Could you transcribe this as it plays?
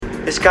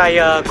This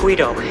guy,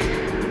 Guido,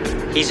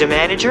 he's a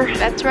manager?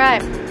 That's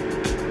right.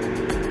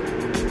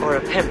 Or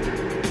a pimp?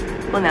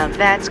 Well, now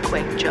that's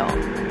quick, Joel.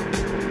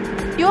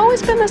 You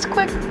always been this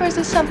quick, or is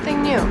this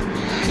something new?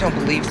 I don't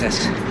believe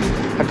this.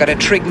 I've got a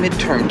trig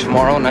midterm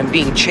tomorrow, and I'm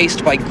being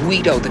chased by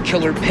Guido, the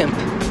killer pimp.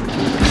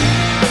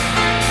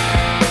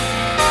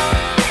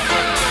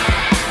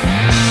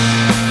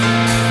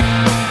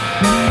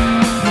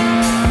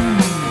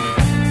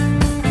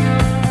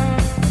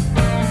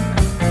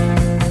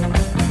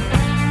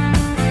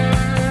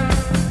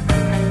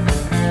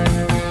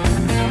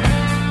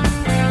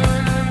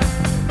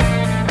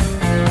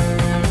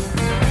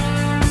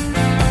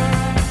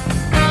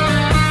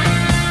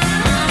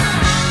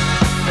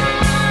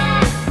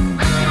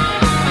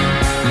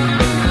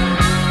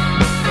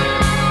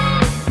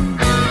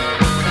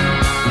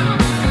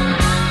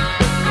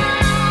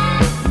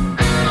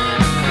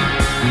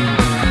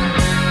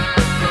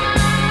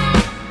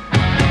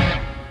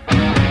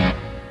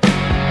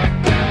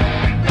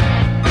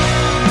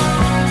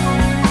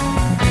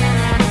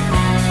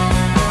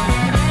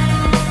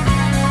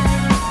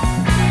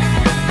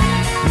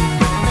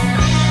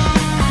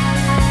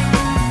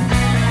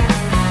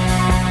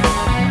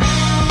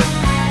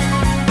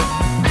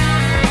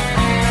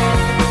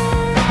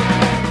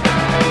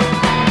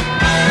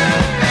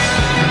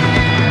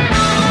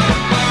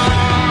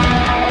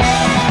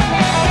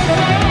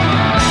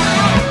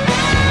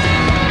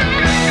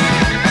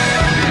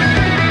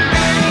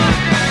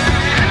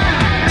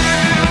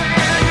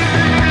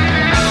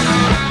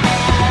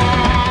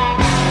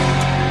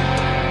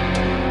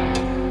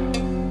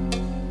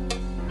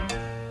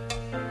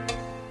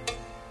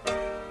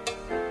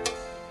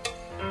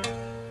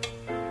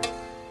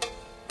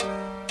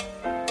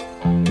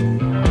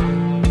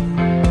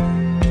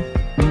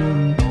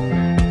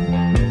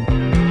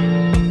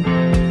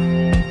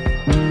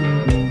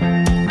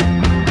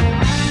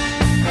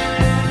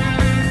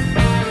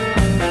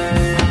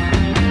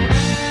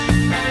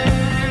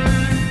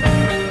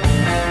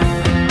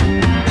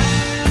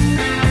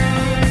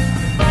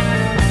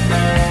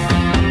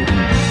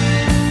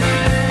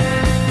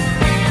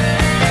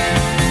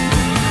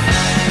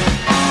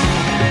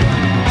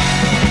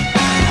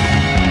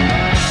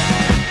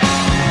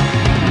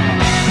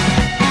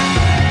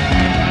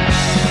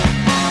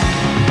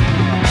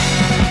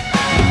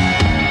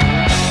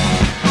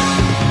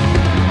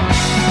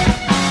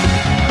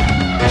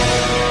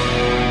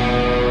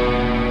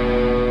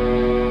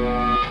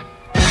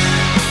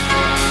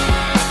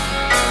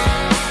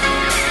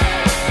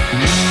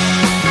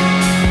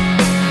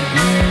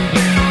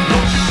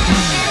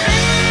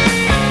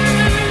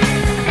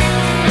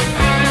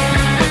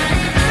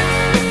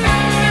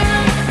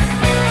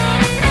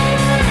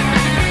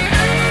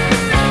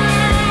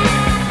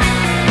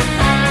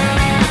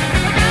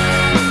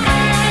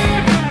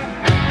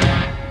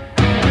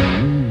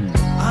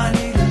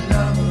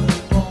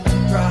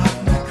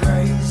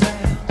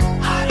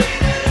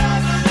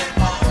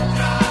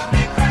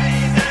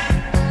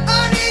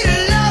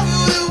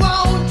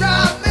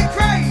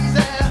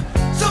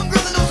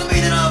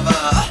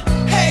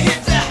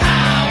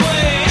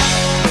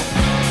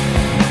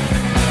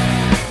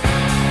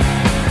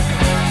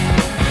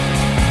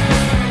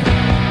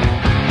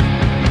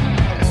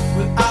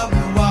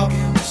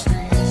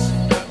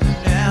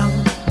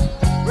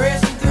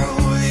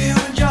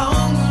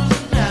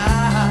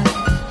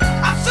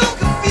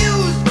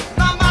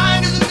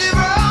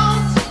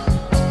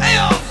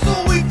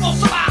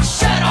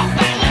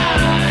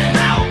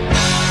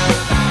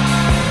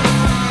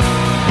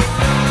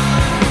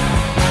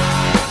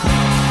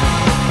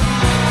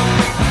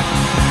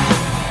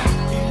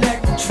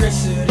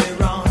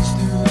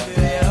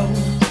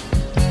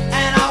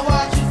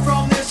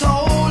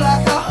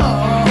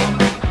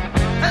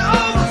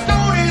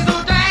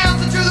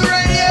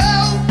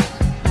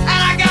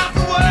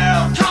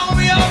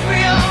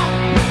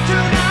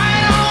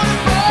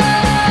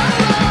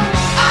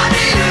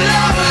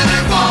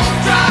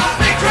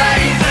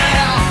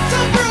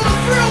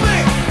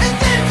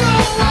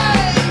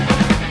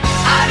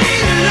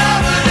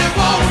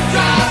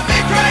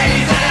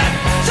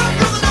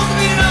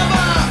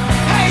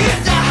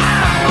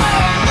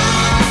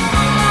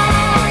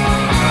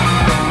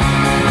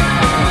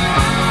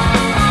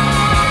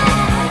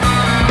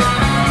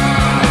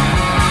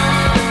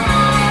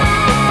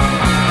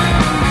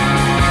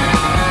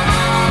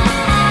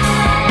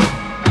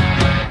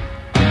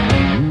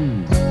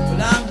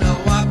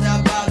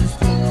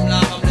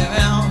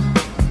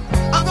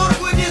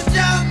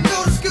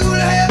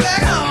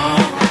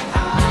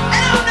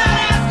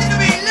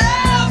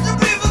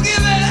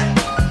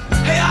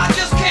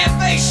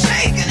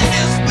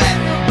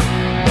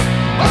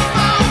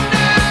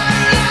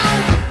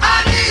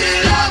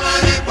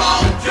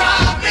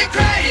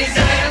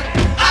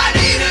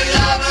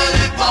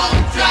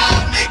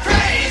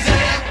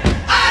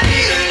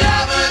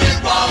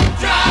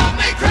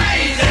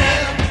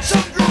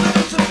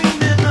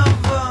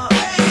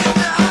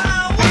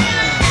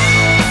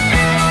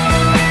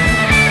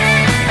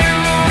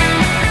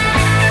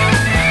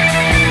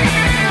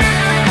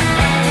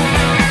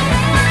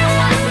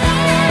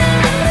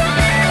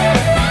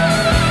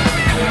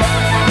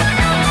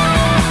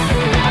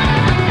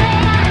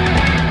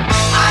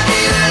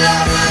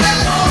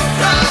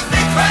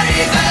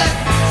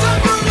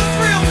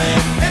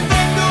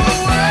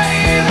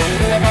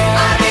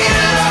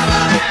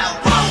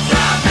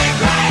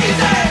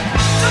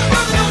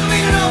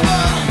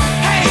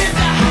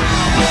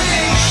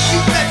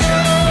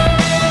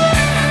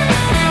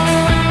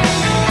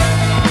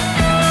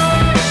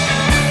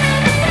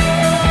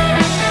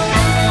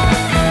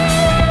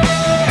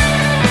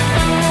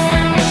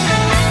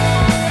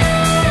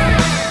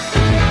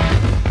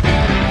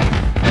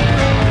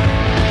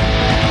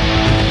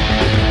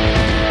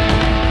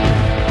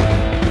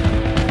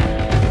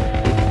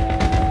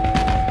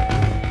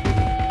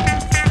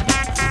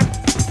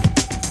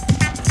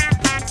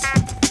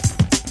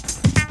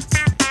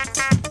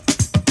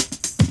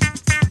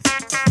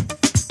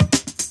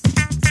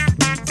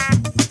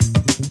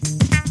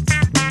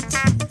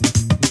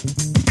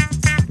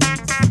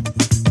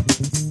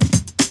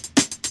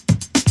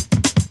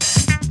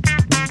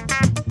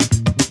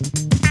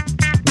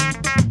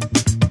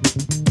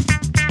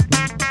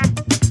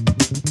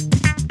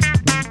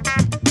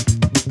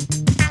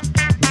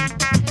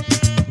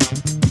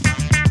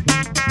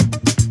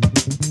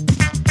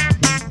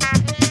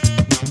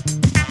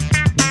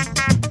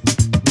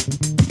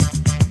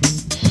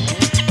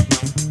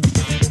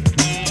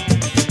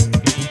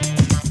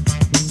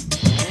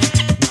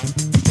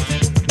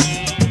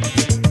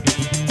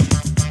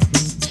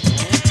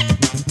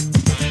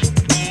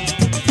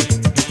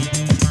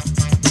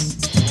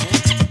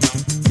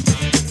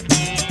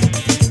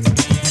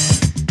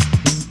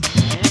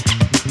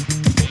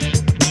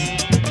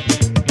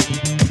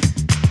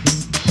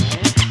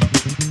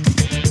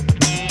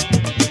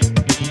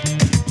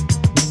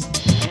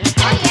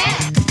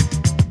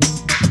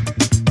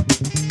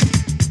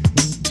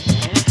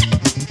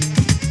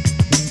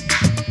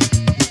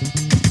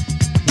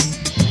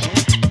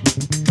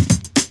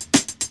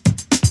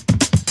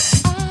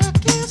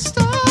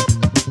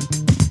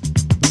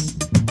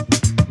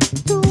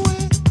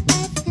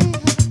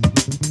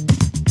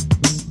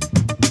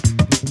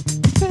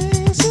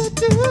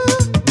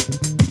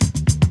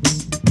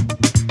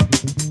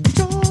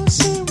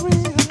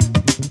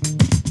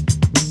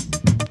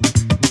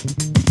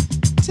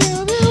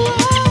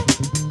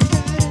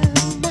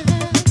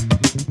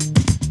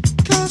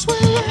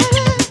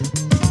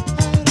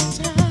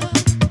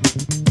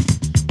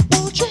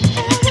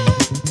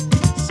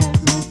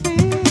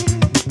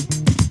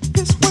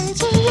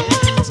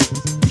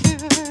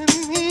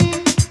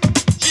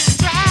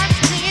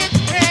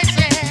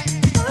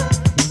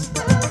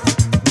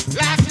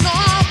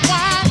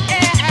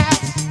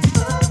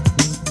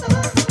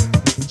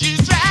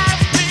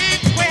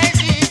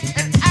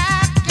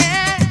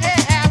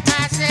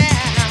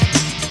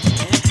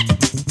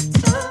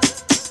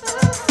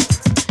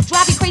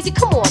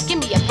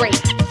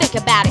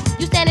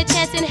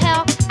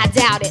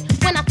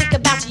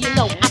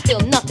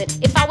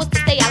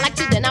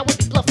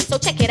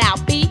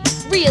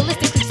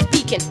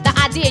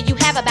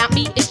 have about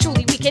me is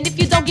truly weak, and if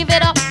you don't give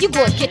it up, you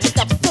gonna get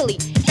yourself silly.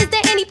 Is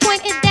there any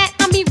point in that?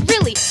 I mean,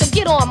 really? So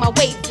get on my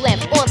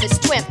wavelength, on the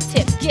strength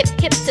tip. Get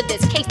hip to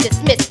this, case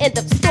dismissed, end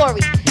of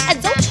story.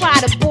 And don't try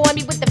to bore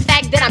me with the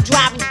fact that I'm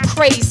driving you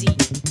crazy.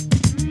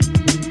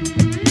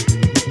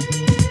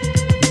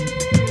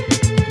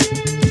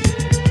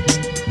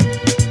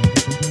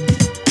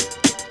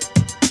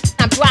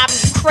 I'm driving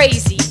you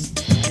crazy.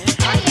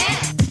 Oh yeah.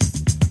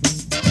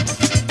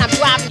 I'm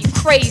driving you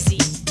crazy.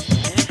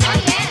 Oh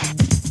yeah.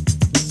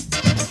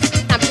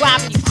 I'm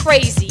driving you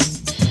crazy.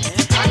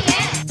 Oh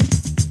yeah.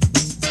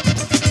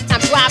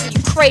 I'm driving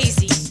you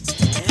crazy.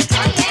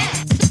 Oh yeah.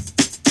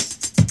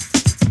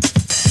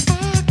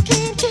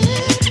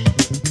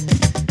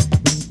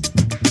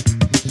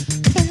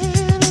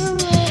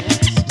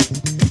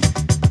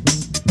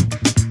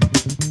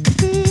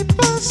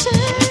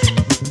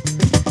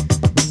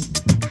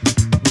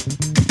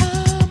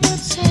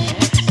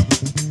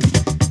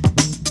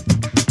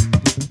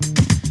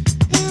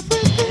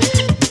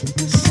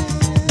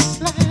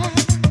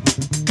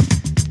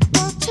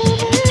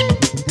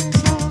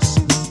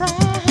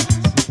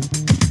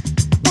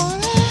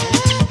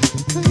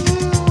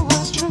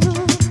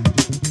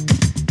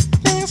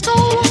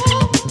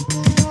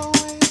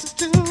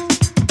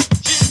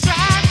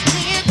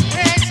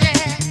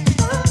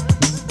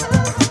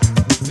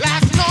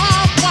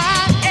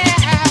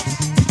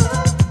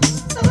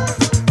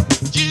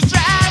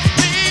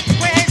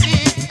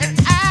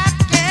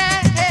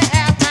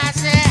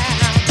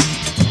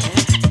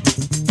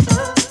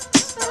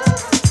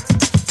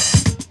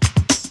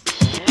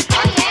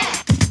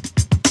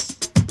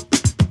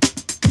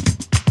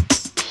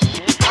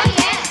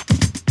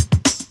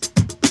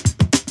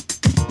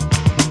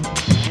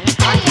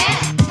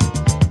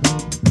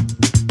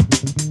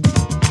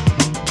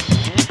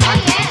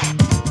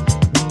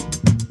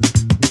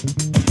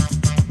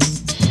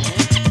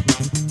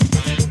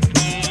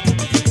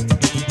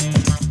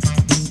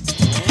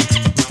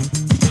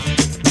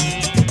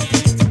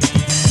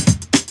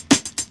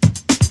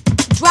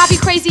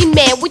 Crazy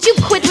man, would you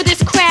quit with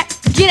this crap?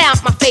 Get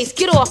out my face,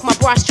 get off my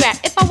bra strap.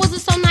 If I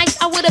wasn't so nice,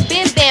 I would have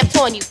been vamped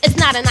on you. It's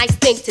not a nice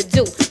thing to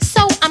do,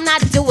 so I'm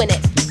not doing it.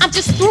 I'm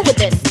just through with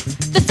this.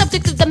 The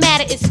subject of the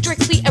matter is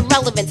strictly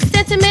irrelevant.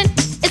 Sentiment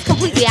is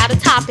completely out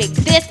of topic.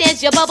 There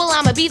stands your bubble,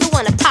 I'ma be the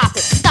one to pop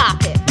it.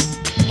 Stop it.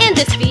 In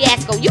this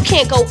fiasco, you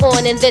can't go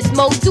on in this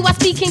mode. Do I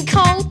speak in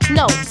code?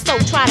 No, so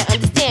try to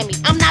understand me.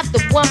 I'm not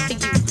the one for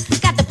you.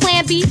 Got the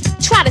plan B?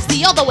 Try to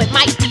see, although it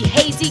might be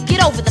hazy.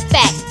 Get over the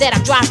fact that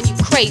I'm driving you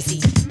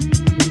crazy.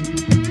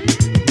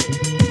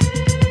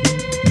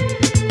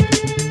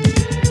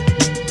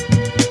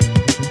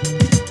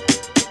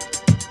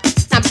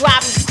 I'm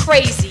driving you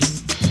crazy.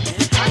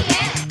 Oh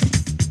yeah.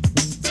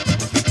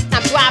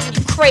 I'm driving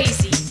you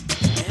crazy.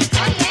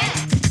 Oh yeah.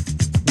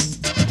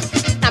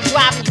 I'm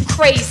driving you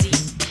crazy.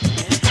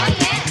 Oh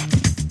yeah.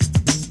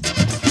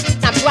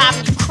 I'm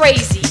driving you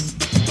crazy.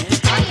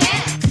 Oh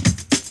yeah.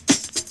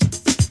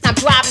 I'm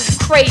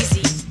driving you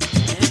crazy.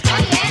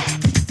 Oh yeah.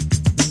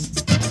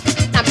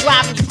 I'm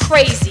driving you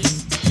crazy.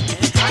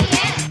 Oh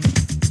yeah.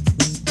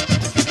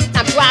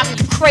 I'm driving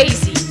you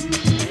crazy.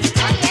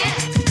 Oh yeah.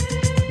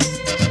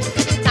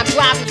 I'm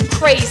driving you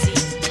crazy.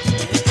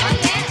 Oh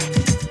yeah.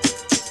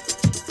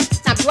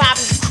 I'm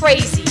driving you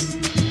crazy.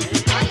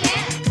 Oh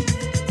yeah.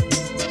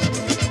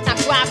 I'm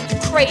driving you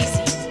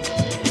crazy.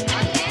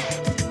 Oh yeah.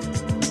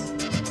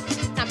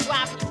 I'm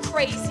driving you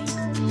crazy.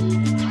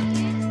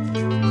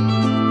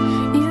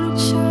 In a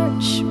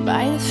church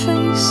by the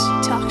face,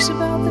 talks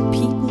about the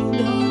people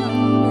gone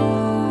under.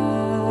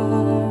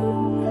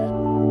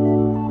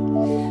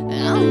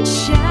 And I'm a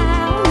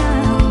child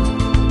now.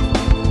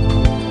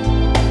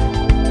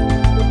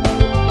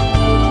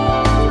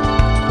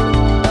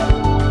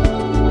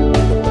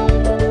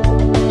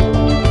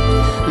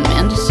 A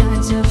man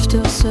decides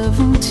after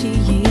 70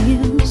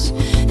 years,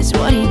 it's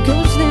what he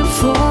goes there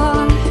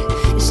for,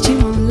 is to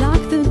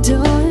unlock the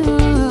door,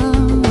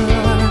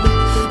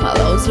 while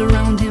those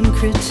around him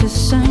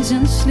criticize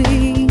and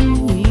sleep.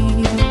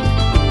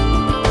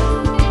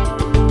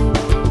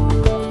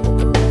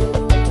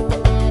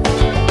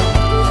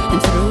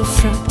 And through a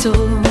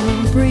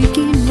fractal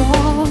breaking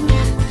wall,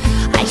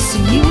 I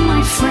see you,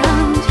 my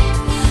friend,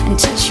 and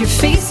touch your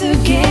face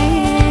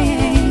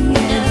again.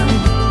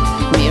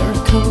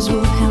 Miracles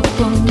will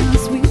happen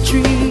as we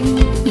dream.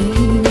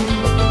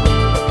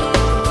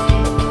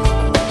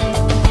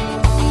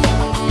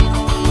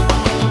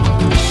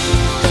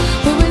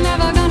 But we're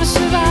never gonna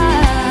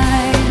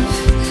survive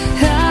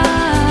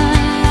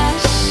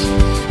us.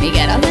 We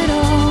get a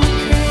little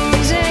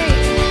crazy.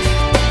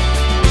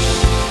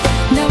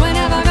 No, we're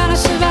never gonna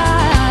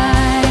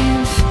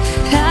survive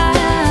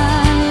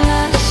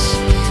us.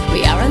 We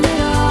are a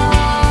little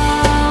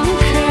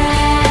crazy.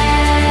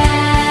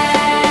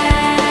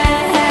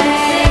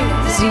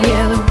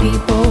 Yellow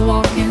people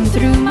walking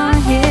through my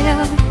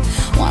head.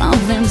 One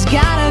of them's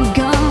got a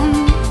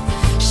gun.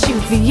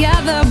 Shoot the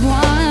other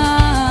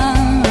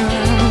one.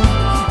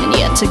 And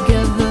yet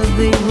together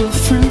they were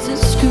friends at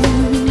school.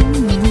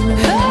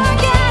 Oh,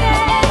 get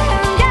it,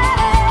 get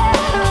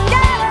it.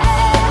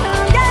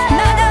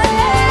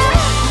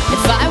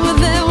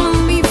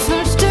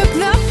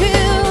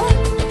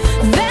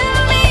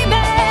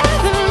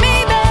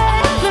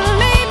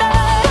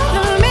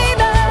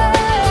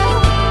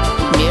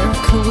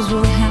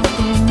 will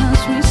happen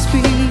as we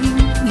speak.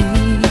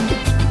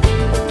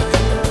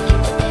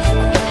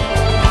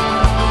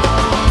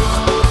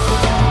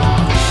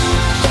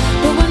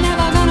 But we're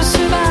never gonna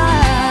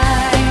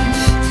survive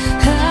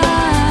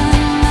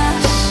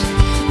unless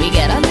we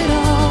get a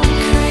little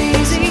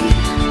crazy.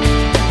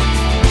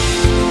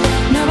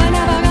 No, we're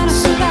never gonna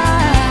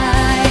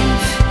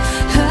survive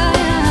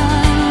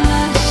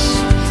unless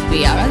we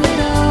are a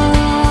little.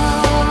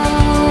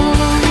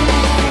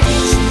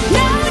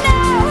 No, no,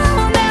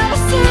 we'll never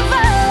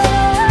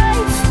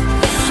survive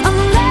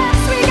unless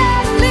we get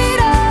a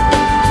little.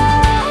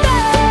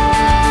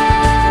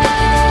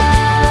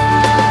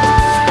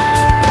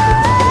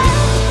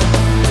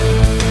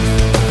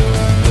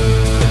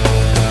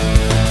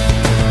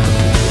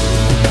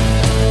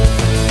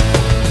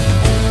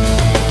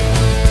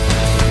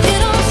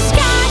 In a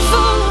sky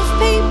full of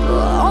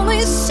people,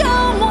 only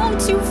some want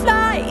to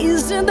fly.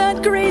 Isn't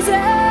that crazy?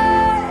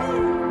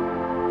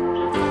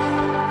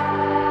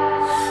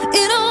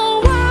 In a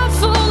world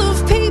full of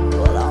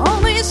people,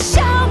 only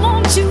some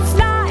want to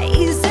fly.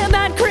 Isn't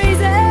that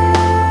crazy?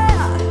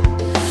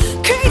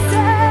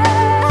 Crazy.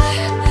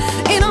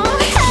 In a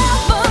hell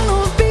full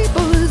of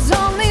people, there's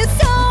only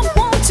some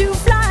want to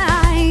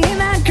fly. Ain't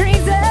that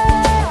crazy?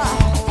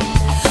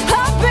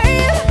 Oh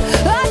babe,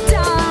 oh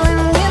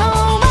darling. In a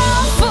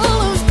world full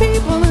of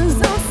people, there's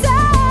no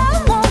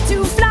some want to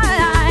fly.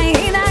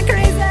 Ain't that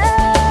crazy?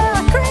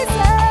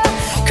 Crazy,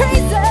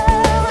 crazy,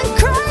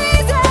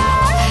 crazy.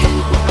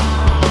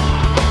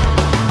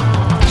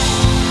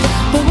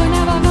 But we're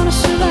never gonna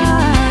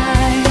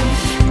survive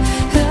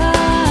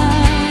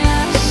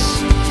unless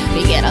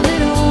we get a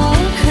little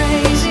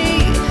crazy.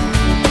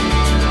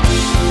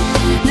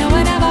 No,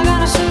 we're never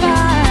gonna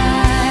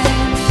survive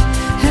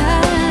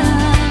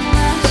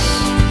unless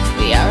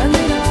we are a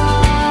little.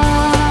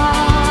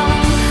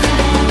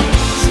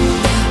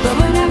 But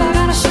we're never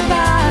gonna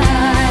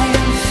survive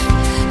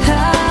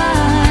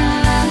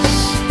unless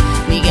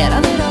we get a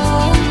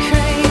little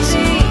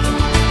crazy.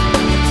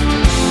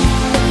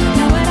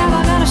 No, we're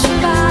never gonna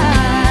survive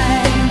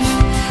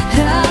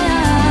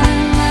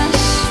unless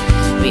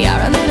we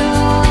are a little.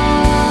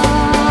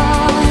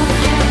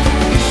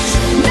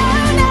 No,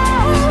 no,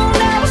 we'll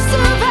never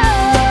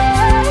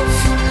survive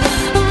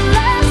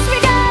unless we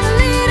got a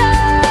little.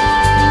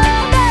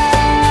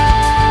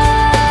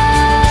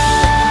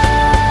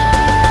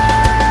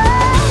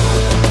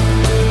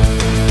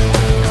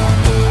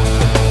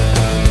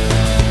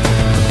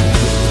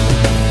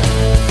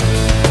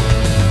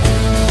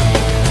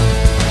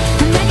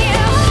 And then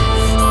you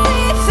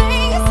see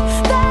things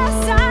the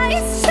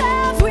size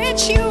of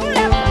which you've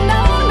never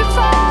known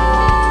before.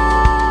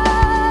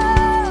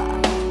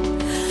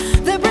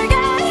 The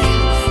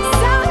brigade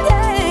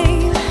someday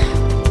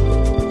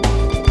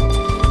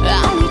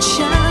only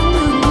shine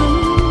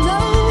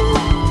low.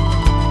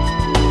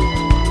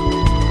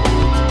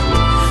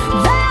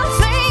 There are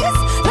things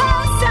the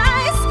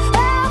size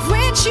of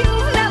which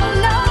you've never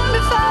known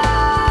before.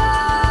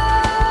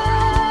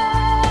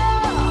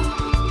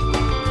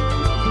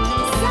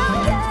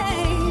 Someday.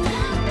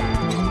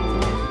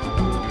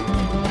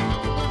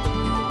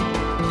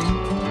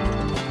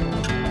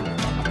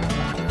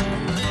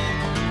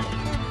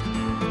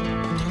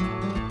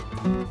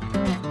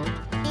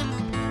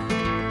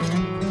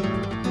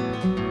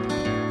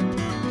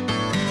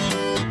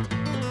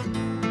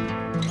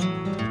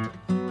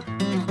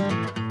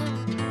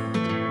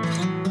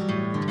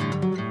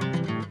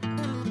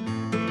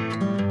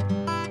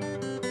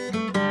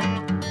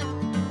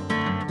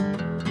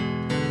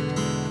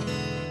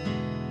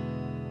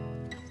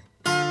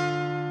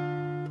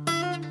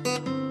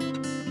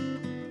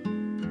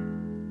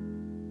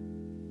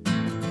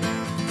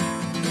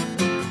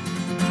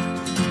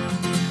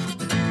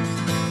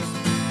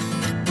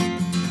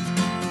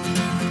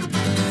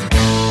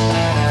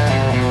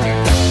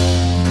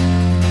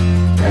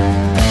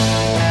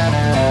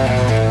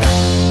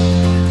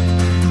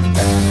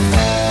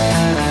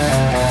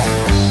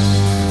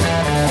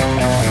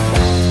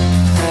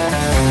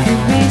 We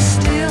may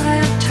still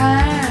have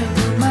time,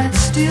 we might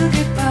still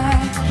get by.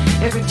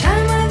 Every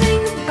time I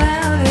think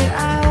about it,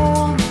 I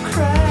wanna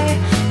cry.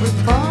 With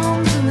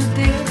bombs and the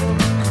devil,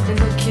 and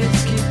the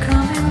kids keep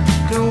coming.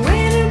 No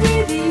way to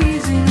breathe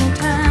easy, no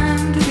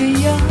time to be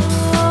young.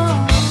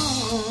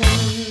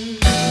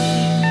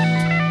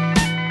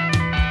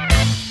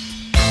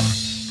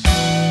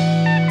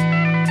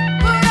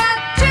 But I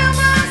tell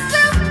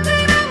myself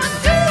that I'ma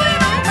do it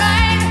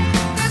alright.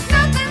 There's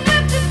nothing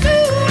left to do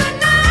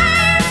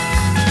tonight.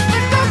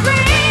 But go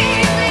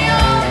crazy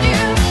on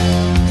you.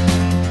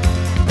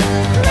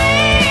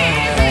 Crazy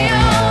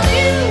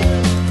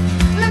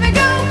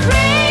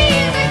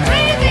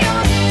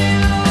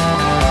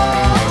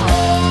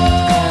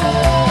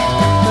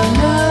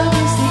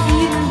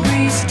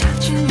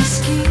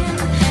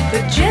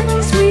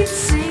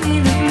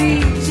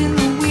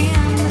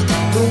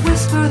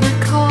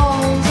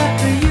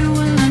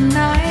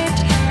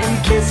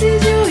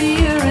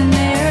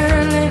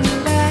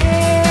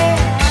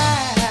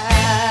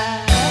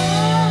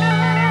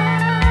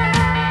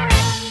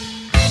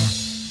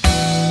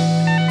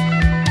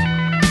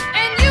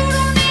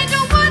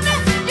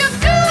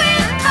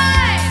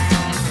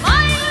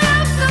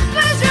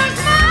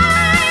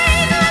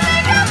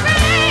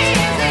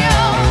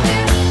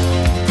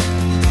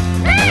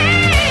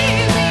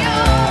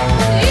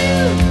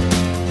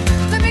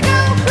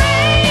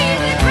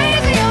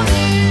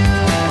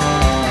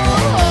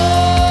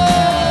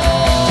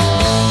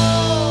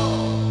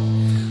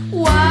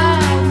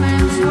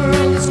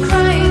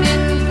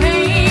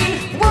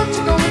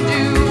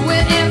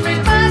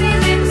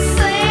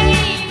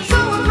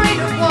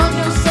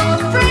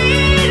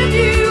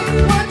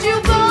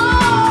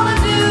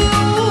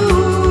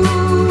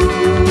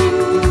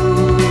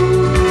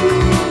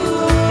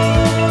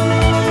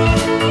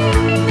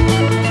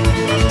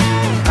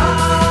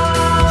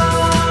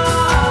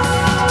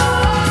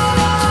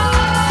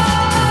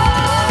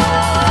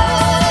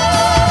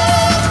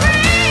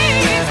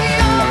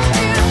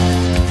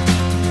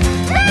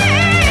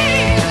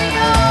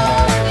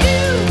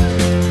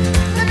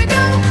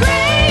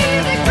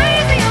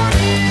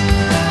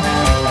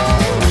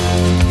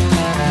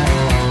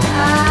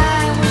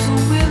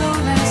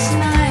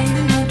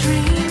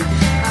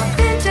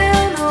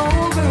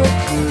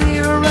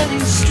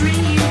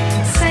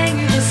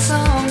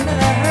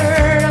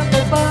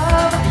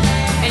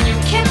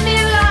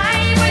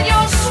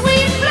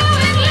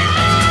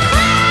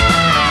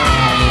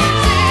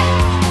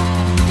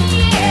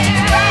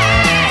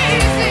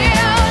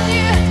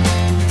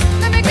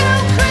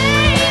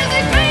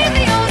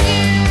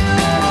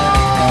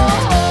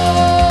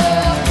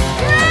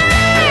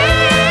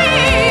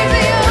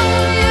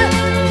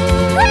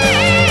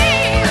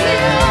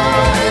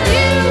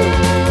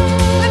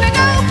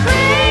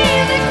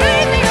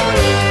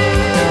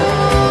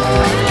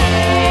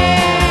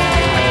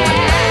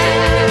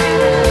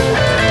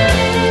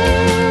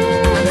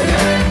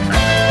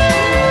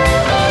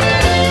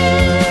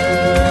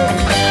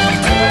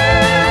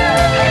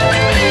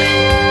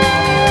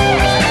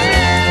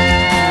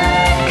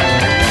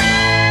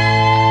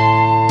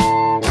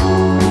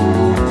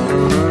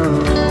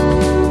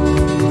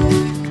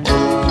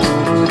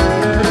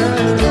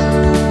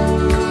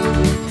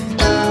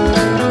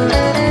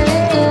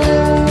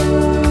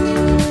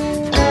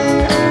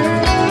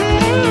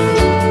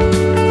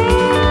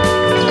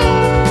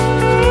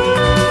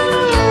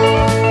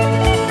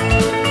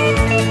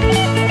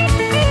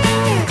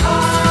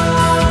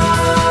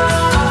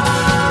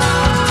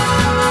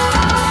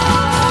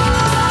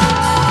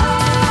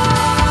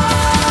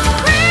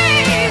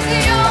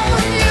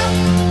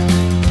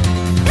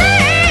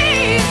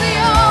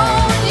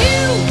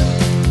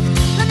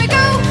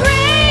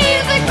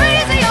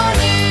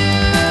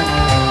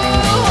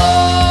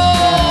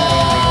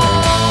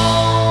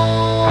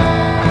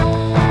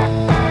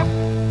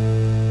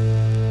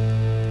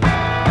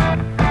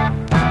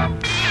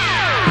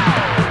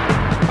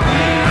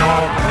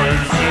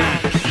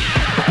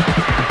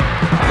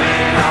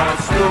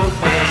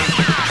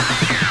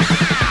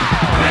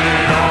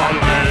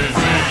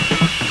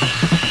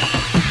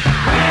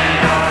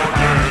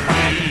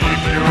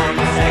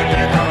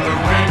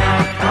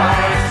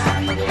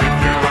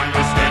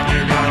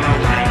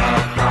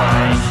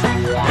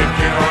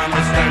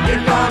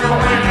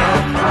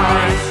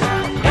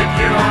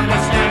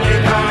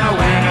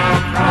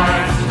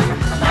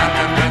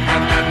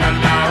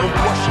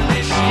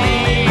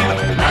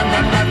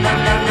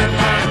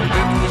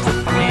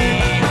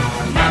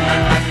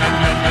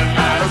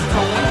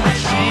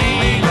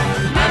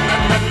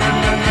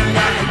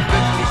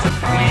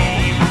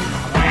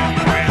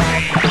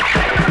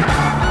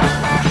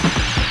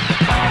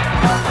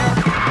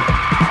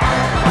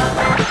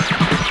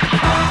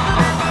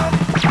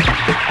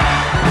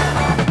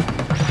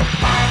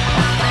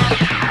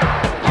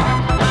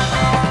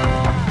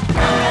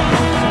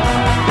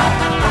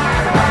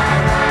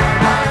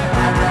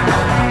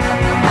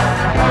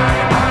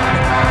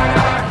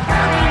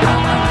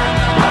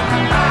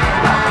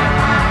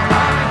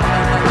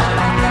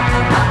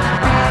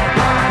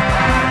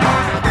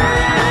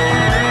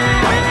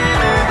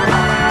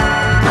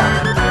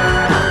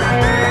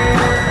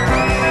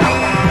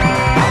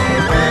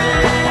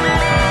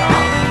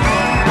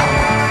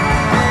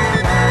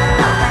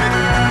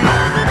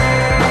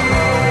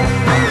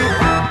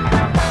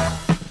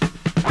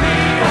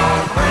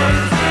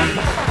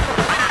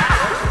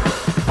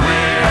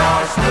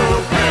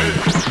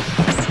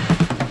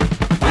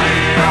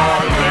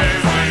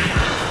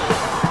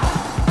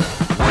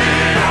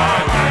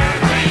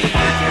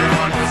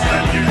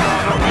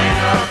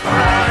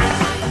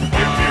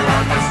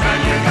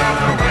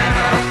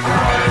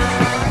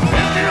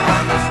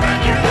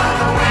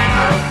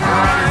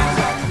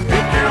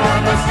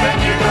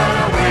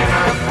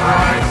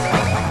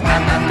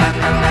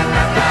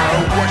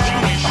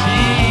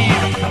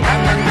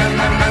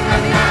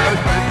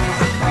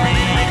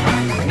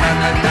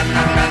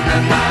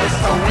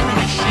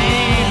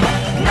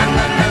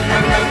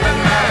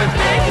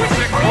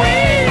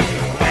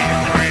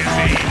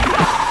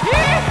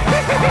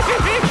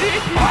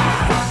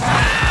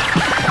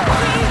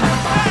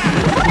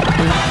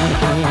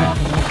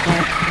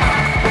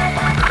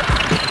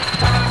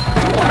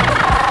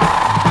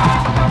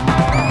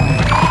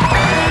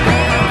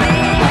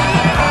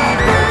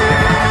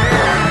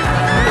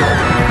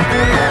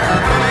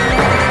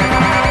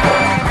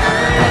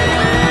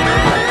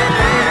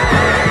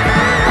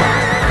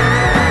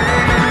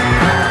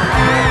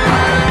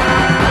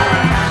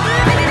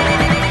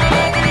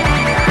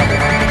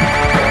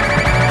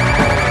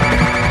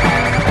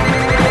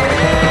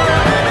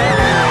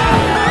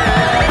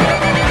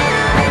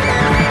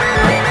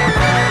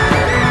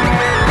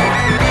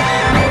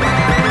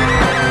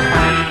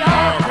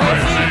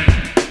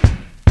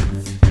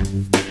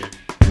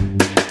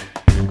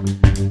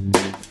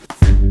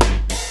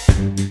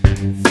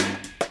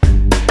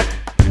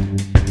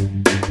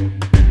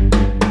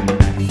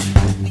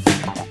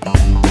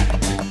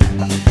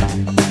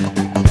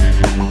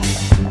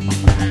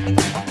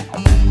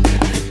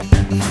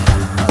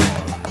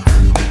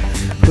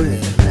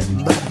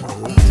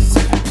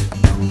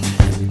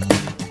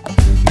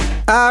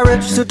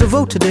took the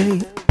vote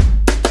today.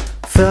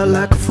 Felt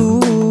like a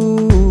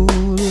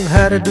fool,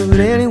 had to do it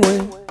anyway.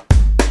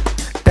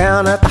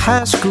 Down at the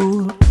high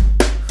school,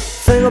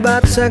 think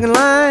about the second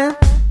line.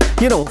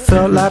 You know,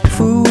 felt like a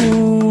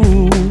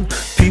fool.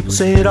 People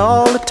say it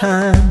all the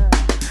time,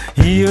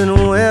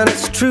 even when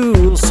it's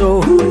true.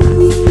 So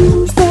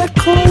who's that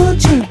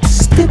conscience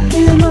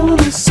sticking on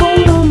the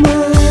sole of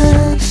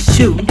my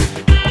shoe?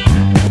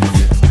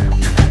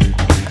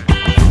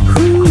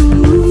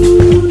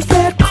 Who's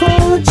that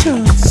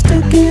conscience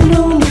sticking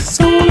on the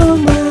sole of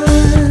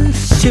my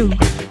shoe?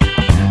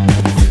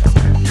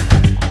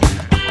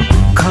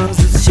 'Cause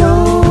it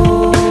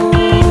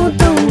sure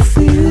don't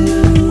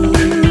feel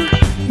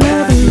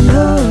like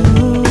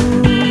love.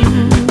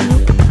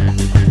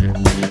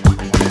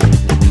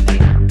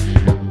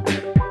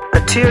 A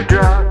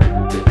teardrop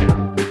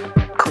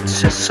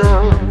consists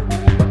of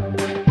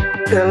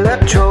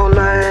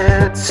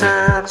electrolytes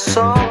and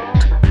salt.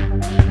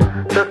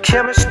 The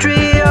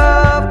chemistry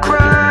of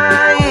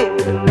crying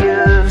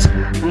is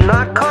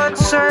not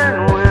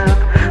concerned with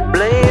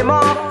blame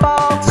or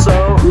fault. So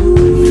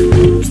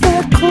who's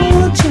that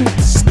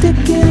conscience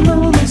sticking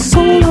on the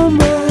sole of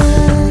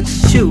my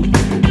shoe?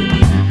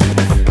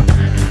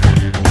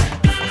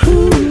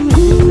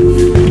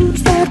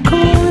 Who's that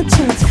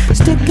conscience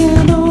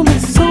sticking on the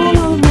sole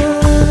of my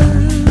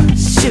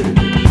shoe?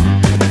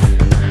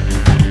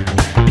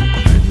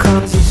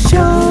 'Cause it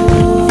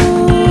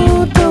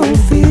sure don't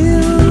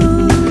feel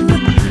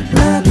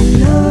like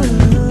love.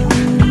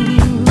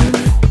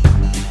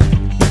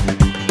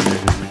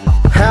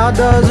 How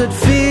does it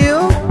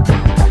feel?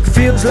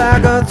 Feels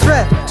like a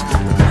threat,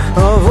 a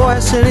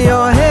voice in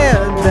your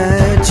head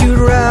that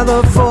you'd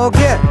rather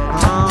forget.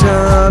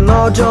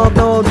 No joke,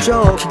 no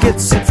joke, you get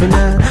sick from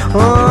that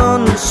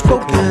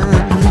unspoken.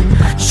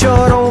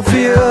 Sure don't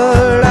feel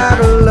like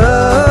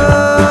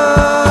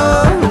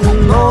love.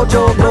 No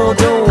joke, no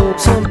joke,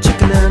 some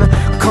chicken and a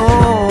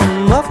corn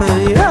muffin.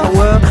 Yeah,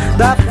 well,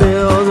 that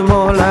feels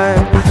more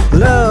like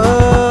love.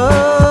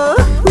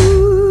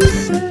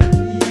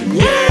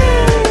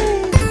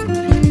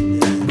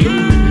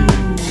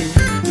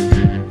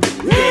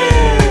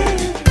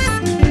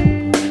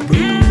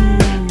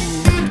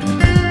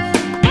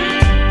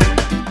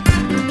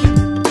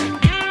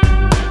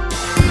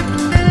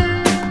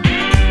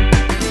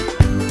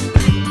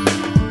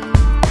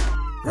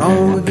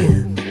 Wrong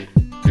again.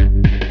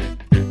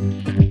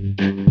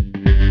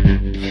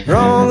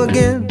 Wrong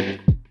again.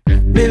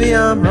 Maybe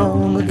I'm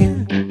wrong again.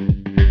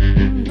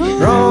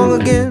 Wrong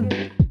again.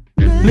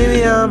 Maybe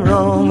I'm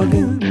wrong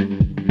again.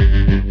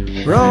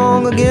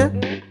 Wrong again.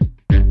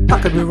 I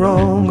could be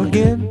wrong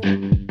again.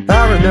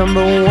 I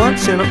remember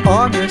once in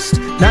August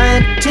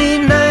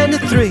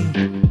 1993,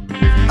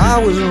 I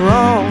was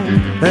wrong,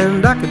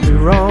 and I could be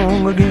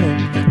wrong again.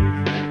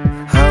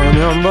 I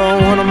remember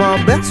one of my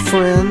best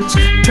friends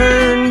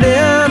turned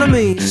into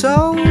me, so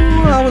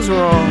I was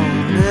wrong,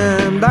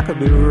 and I could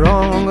be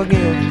wrong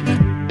again.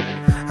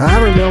 I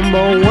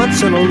remember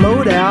once in a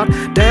loadout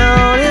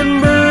down in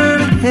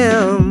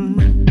Birmingham.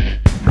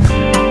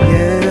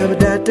 Yeah, but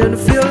that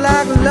didn't feel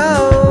like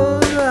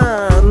love.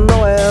 No,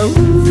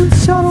 it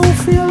sure don't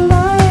feel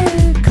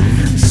like,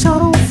 sure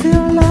don't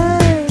feel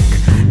like,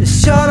 it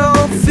sure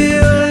don't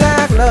feel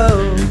like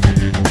love.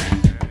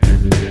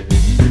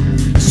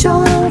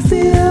 Sure don't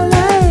feel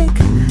like,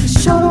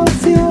 sure don't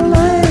feel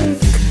like,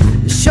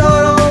 sure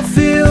don't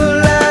feel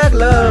like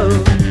love.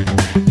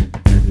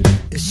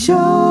 It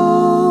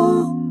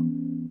sure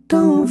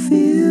don't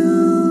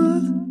feel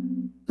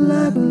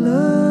like love.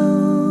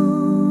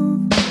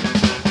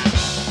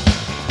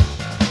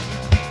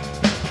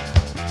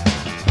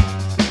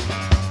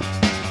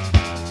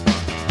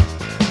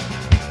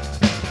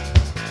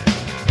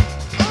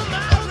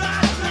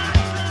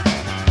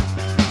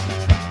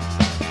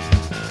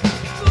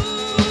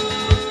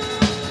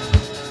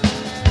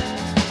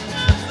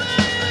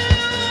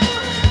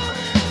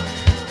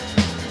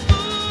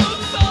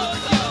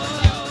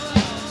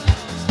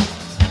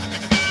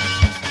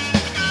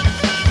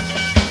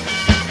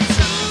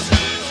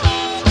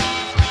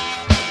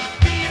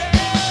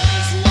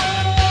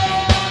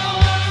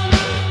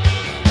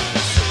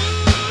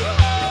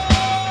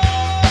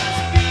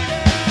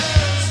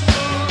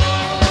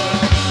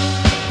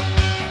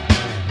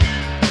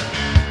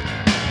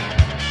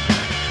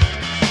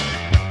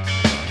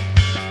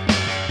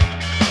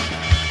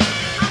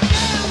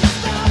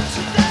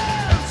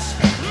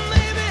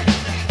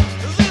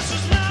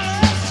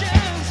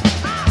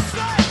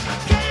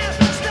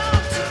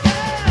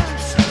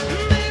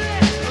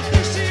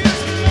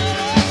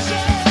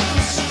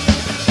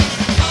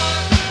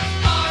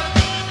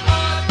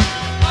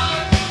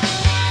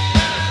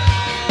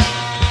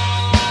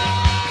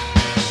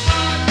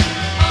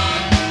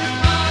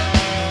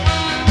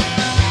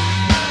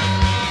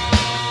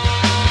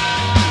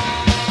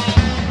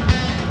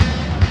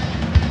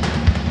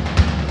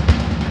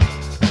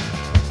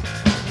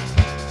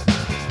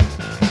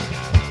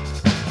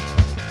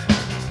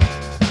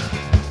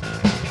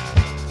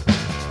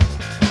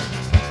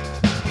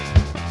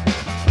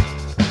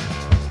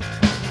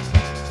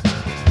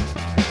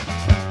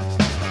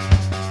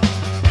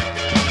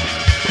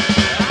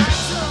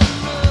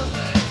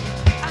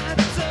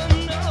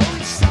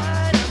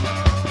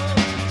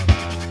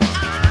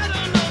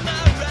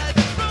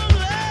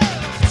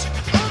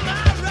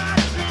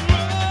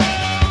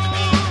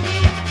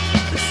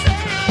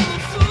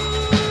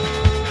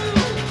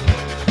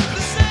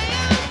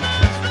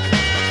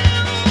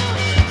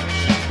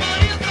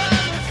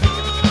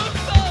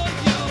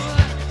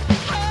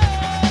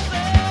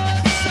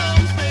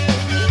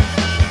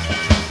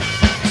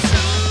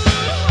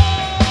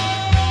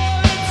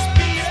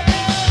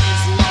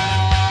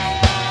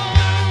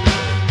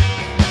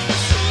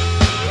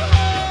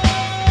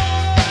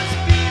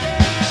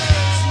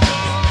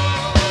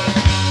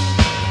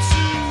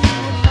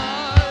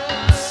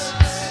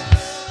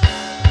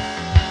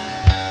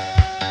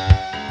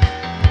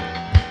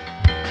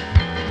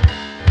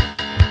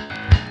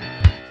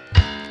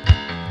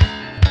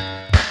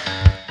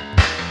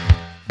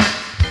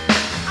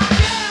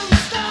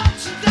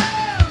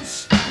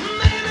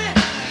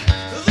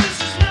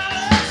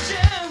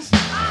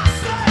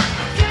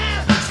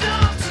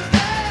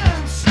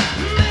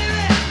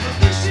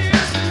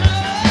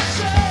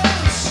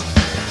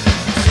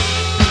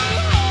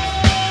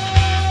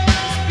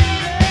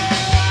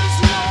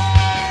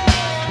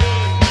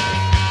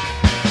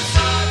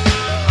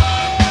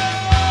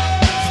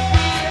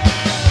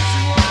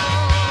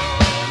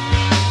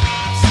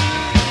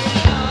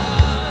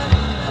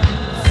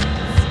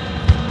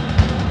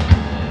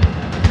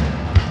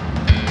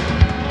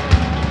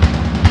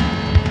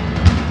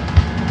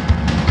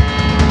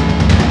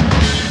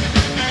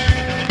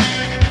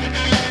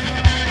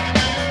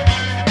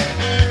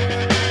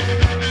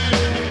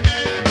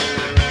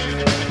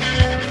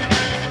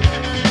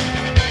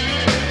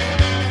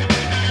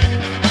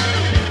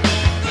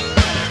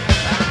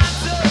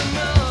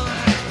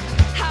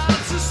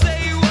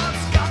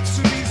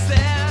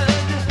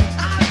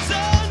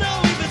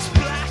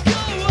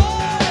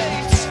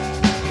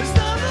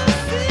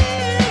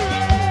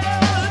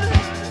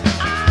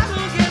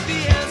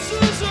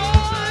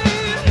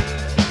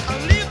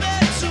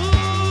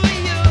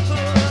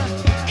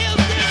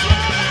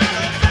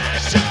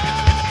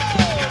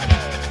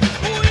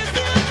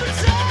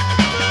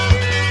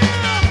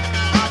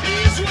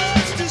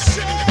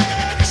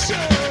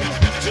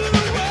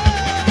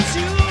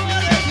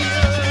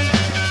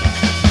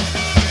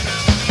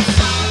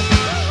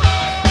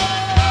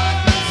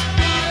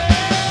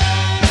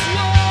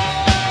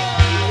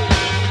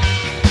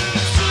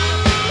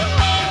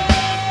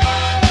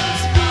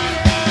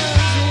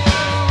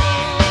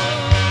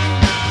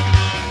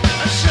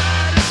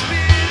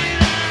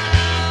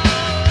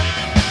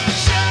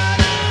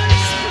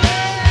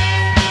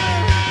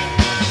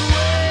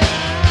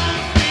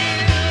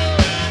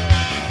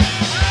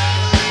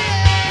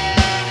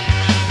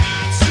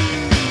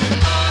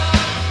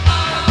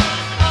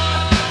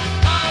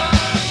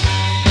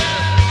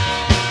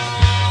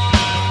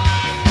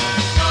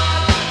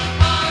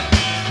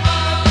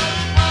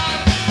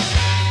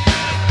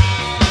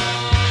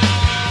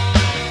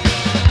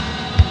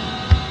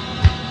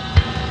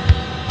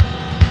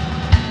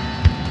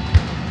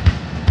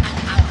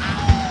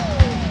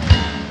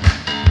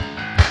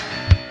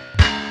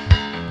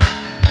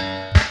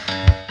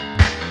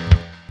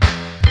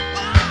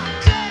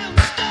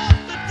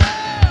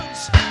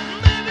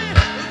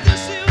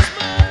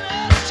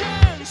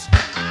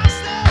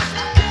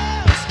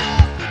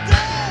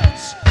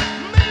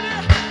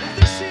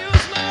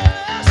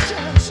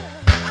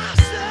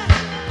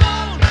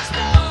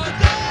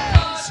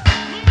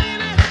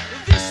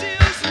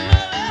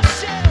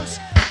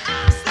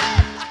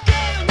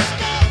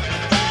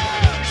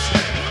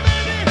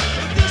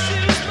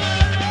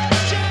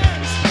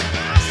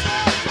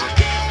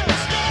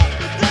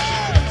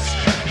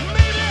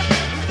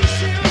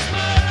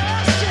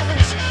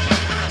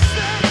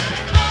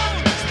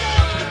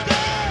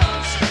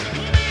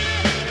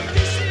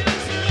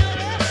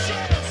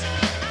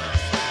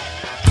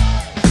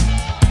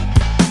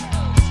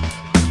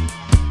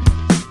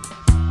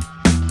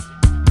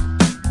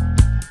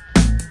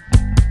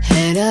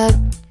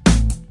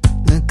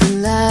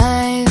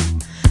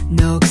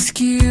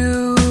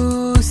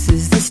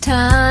 excuses this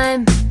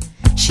time.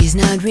 She's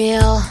not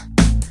real,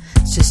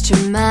 it's just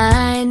your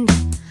mind.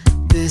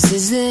 This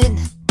is it,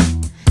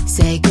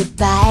 say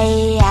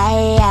goodbye.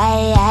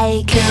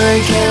 Killer,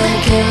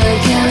 killer, killer,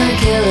 killer,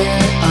 killer,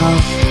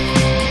 off.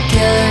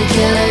 Killer,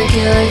 killer,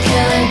 killer,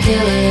 killer,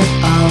 killer,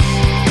 off.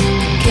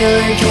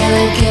 Killer,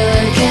 killer,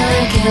 killer,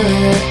 killer,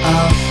 killer,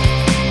 off.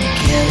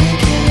 Killer,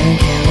 killer,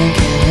 killer,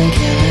 killer,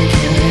 killer,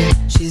 killer.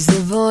 She's the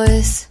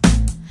voice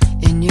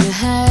in your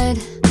head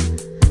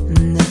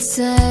that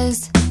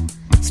says,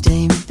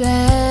 stay in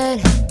bed.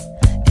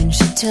 And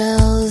she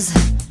tells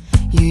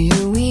you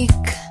you're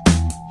weak,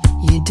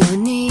 you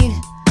don't need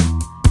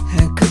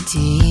her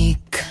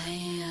critique.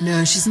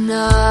 No, she's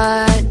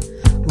not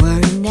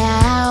worried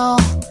now,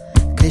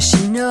 'cause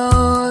she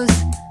knows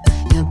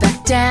you'll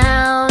back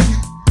down.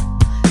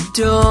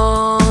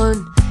 Don't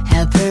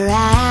help her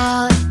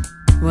out,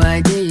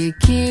 why do you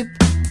keep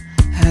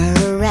her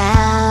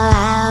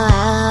around?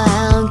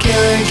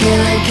 Killer,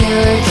 killer,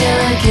 killer,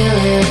 killer,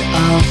 killer,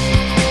 off.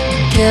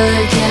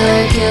 Killer,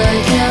 killer, killer,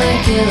 killer,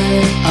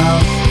 killer,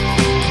 off.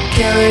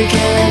 Killer,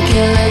 killer,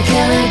 killer,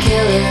 killer,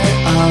 killer,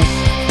 off.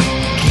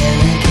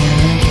 Killer,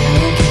 killer,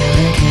 killer,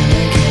 killer,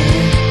 killer,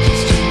 killer.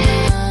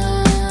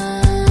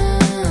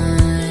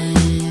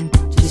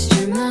 Just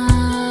your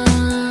mind,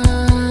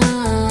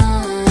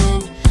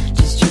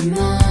 just your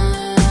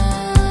mind,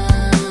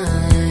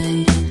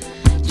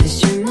 just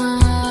your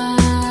mind.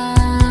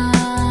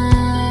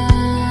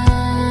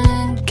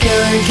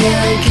 Killer,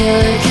 killer,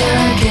 killer,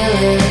 killer,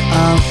 killer,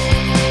 off.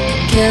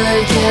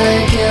 Killer, killer,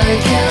 killer,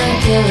 killer,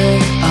 killer,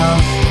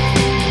 off.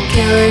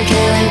 Killer,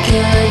 killer,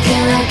 killer,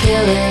 killer,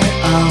 killer,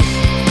 off.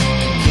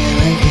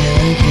 Killer,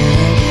 killer,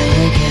 killer,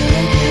 killer,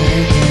 killer,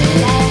 killer,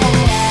 killer.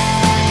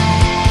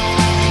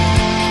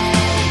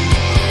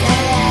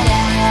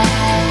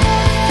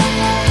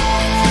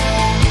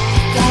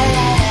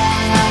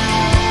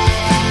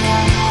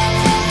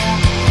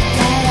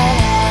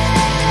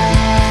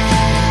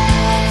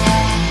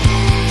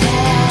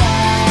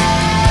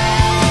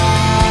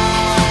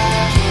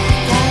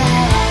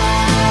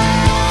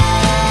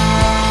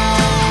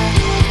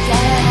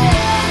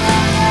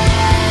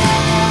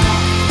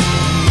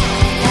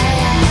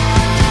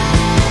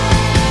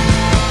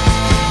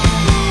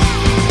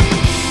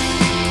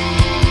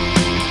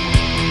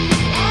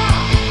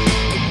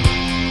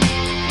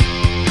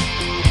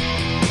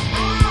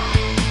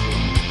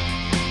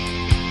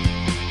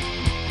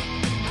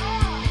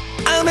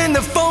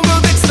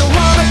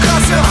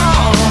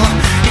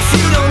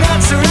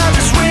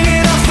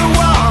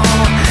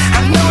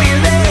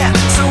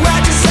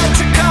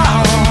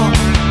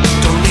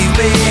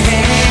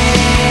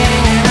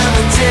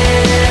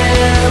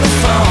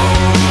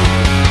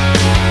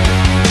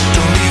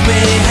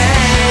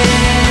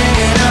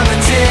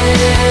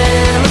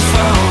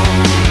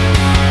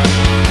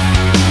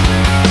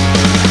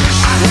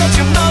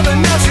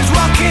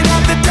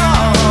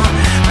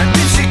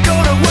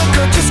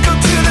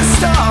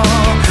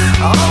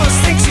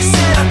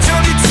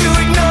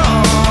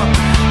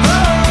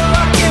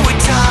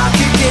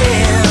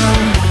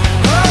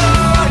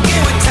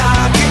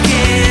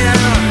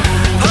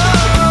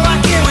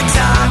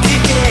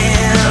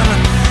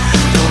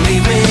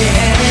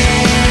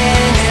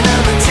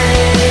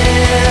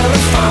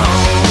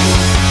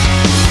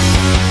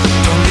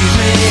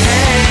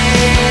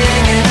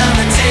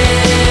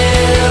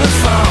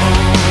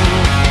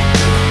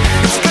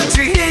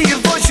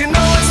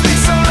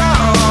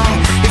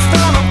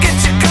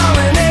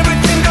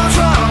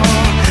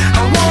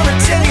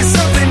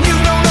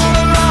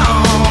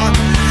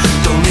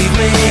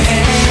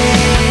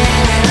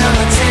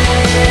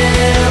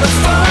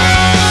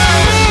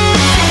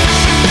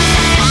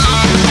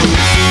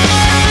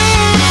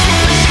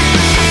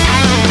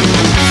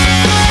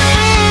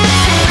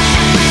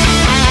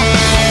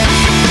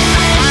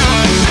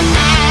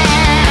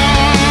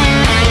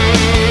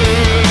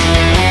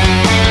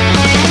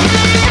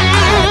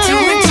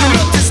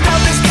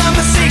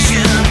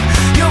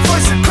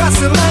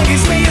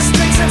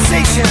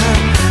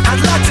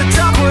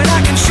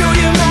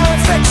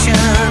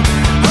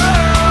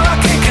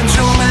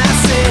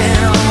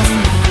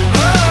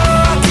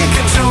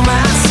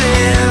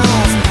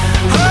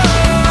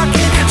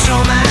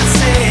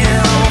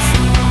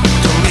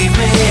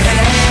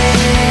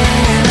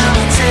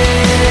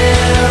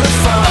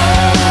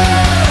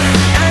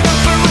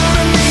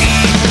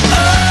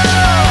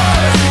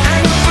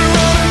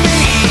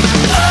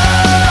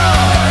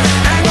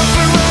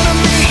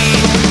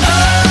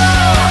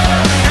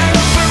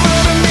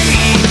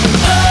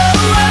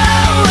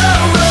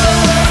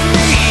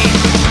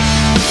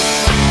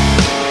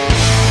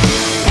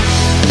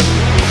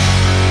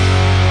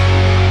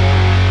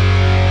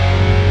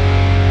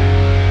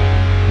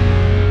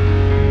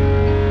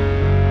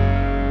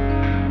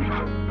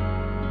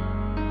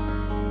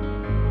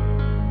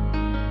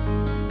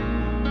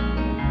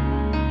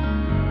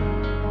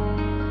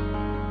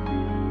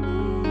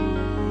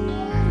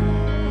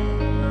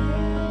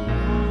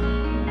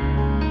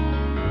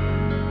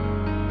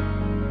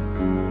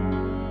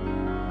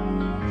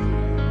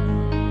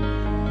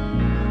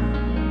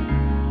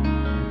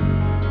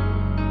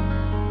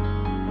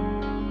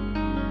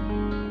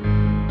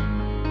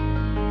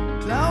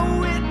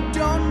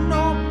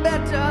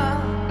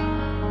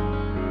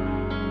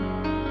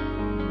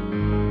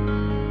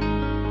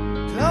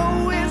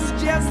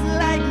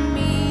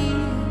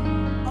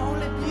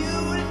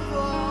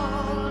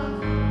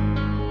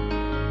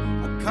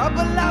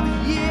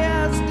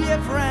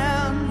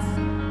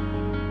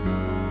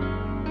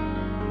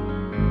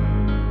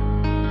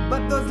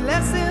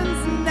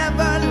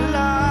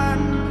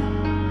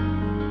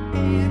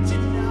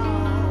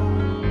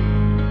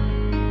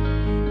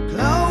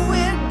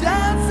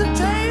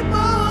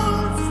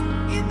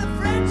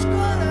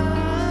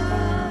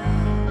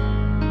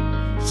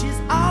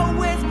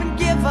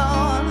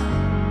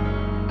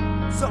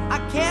 I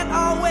can't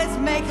always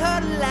make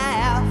her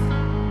laugh,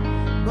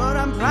 but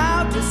I'm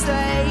proud to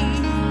say,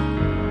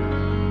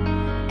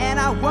 and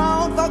I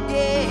won't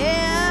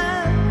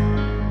forget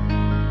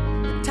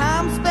the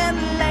time spent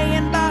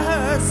laying by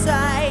her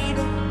side.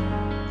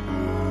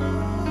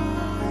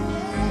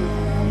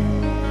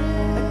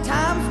 The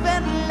time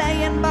spent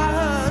laying by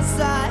her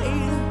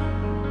side.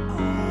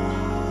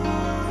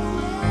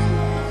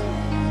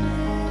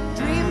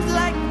 Dreams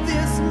like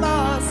this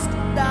must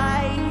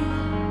die,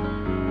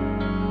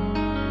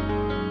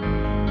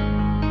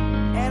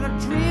 and a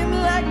dream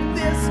like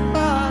this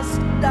must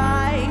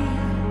die.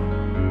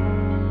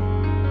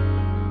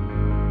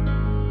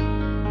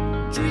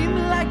 Dream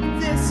like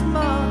this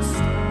must.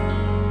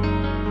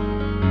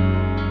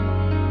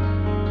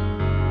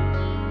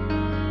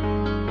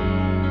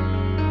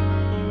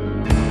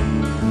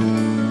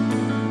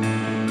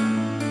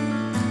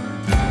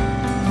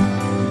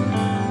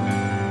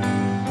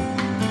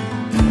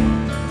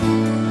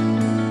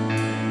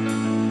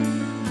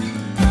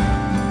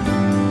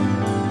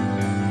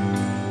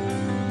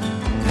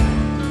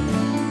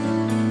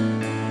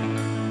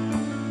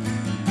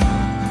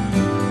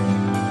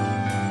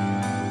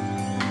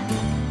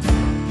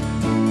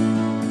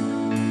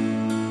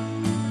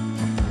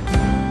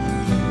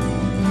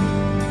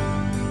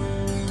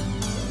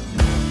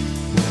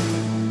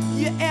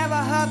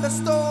 The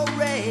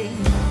story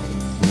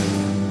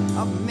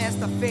of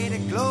Mr.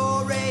 Faded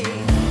Glory.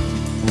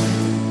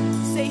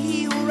 Say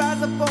he who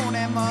rises upon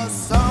him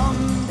must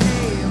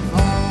someday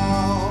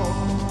fall.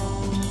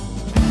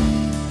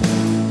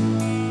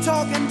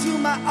 Talking to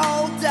my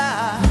altar,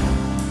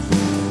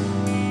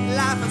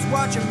 life is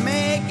what you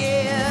make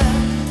it,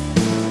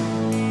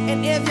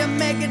 and if you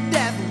make it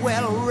death,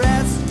 well,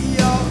 rest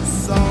your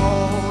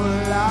soul.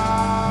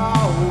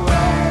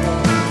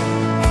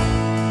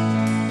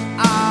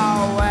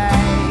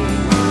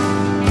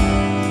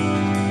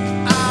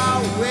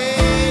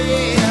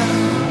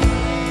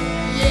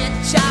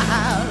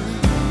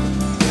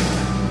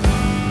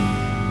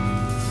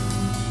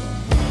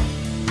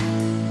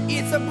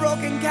 It's a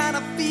broken kind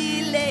of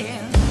feeling.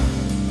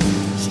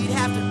 She'd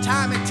have to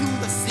tie me to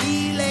the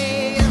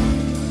ceiling.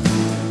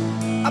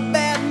 A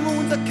bad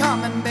moon's a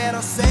coming,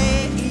 better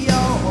say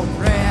your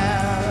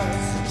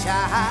prayers,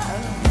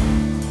 child.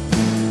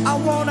 I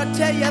wanna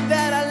tell you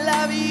that I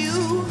love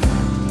you,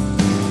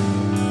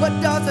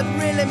 but does it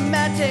really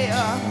matter?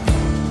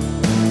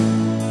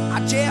 I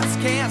just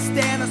can't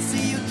stand to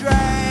see you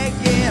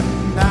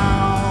dragging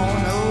down.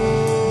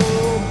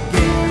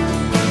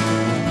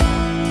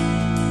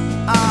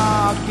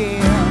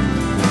 Again,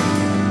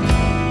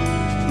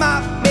 my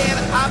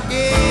baby,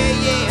 again,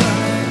 yeah.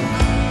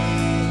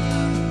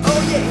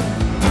 Oh yeah.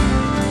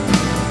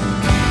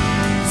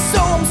 So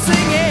I'm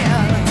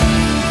singing,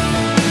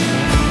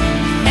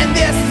 and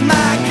this is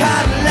my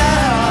kind of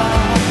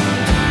love.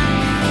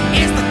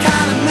 It's the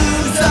kind that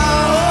moves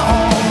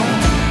on.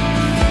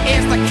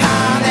 It's the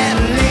kind that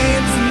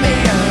leaves me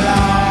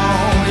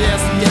alone.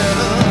 Yes,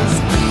 yes.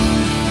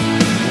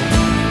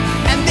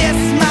 And this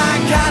is my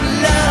kind of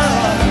love.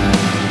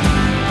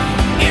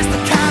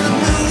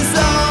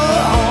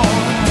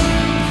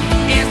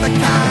 The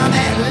kind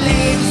that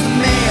leaves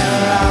me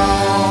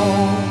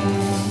alone.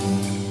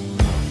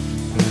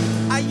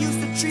 I used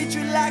to treat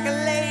you like a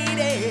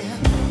lady.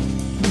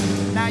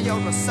 Now you're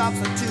a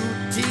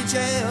substitute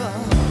teacher.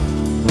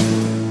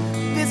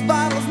 This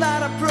bottle's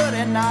not a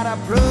pretty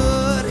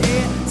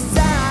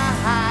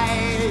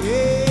sight.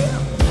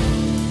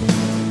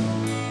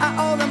 I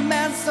owe the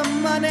man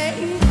some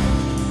money,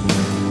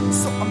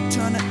 so I'm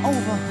turning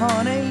over,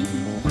 honey.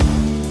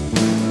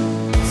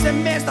 Say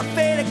Mr.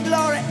 Faded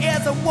Glory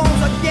is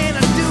once again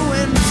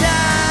doing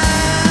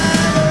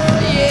time, oh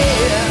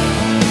yeah.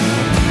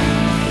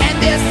 And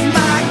this is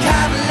my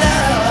kind of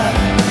love.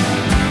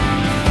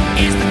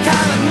 It's the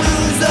kind that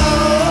moves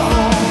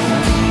on.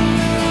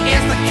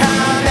 It's the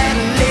kind that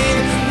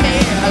leaves me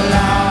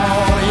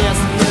alone. Yes,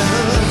 it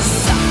does.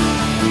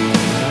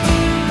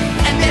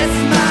 And this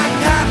is my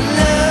kind of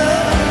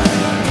love.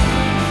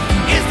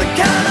 It's the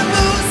kind that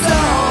moves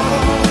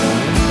on.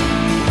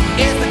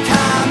 It's the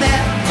kind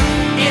that.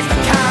 It's the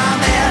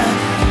kind that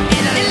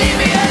it'll leave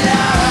me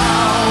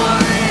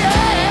alone.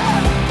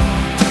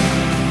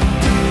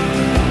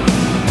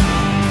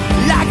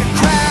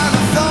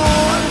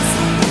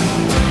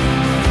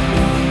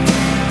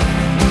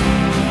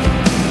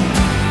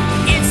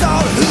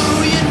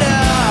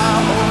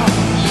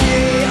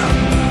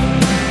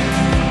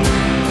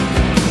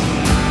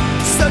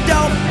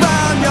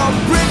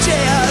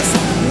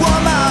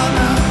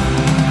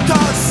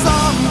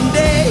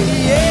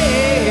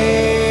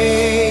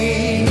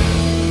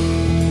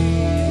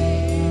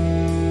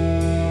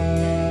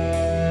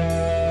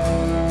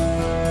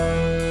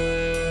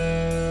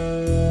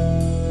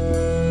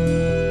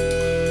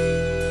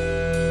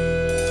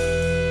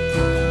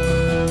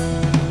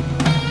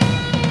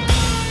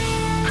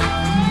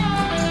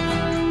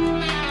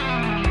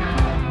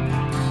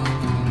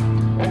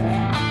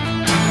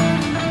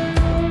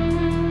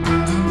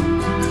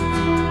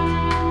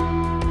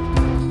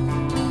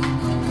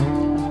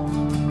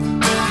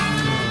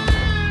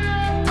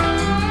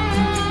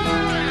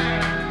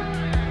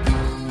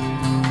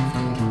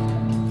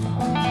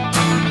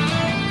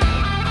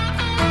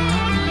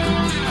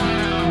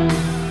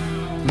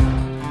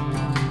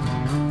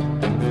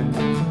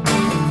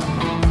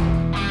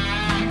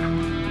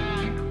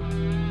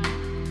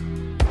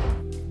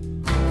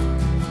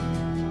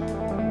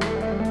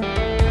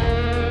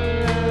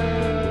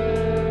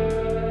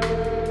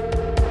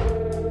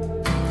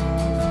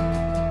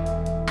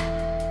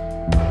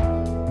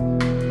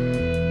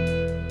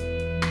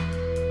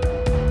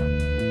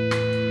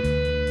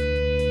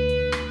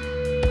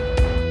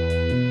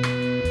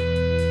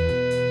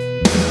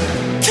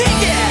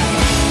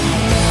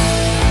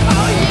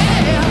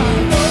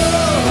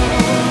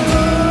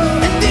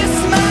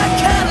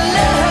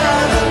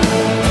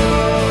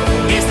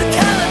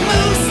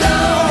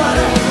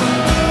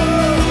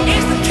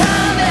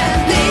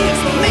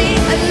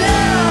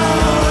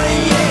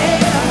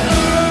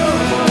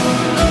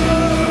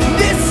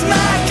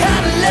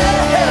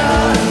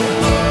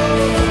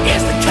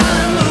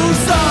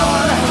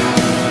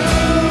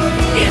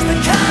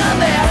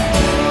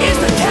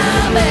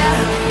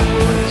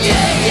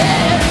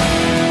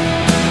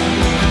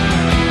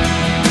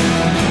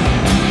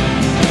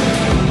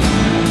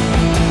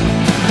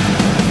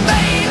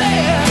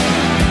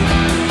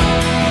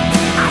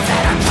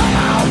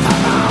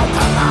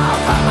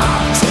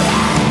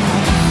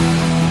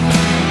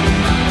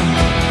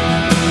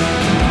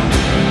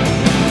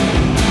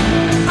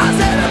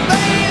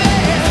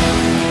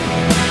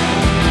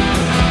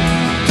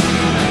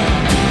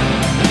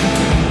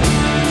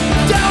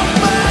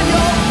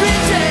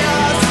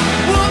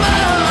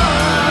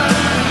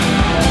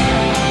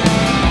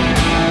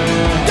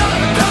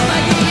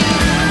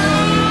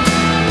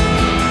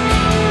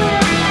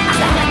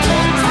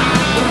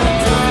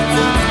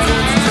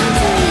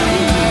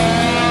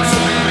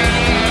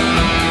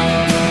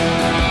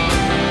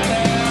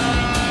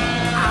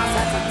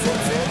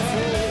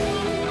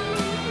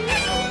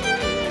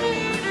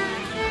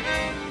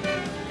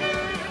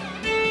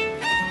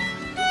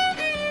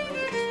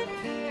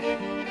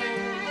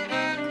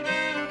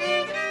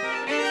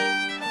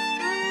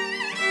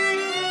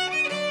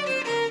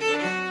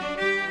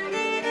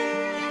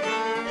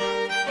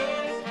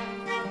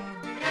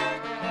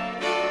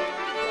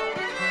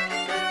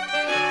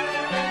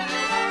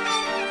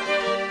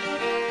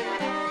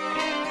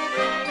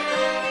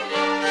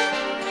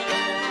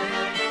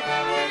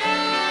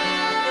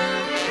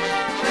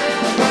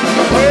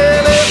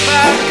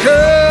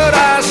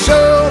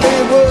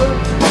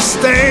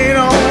 chain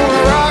on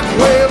a rock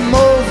where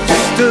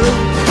Moses stood.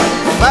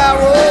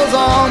 Pharaoh's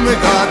army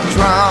got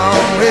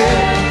drowned.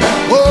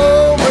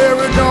 Oh,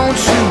 Mary, don't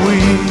you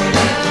weep.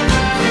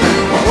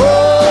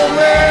 Oh,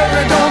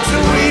 Mary, don't you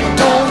weep,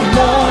 don't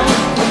mourn.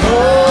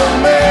 Oh,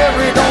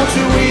 Mary, don't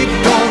you weep,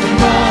 don't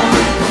mourn.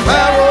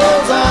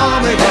 Pharaoh's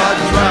army got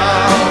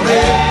drowned.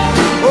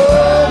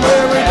 Oh,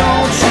 Mary,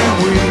 don't you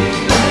weep.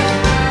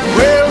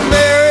 Well,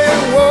 Mary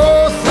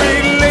wore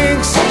 3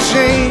 links of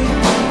chain.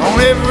 On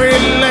every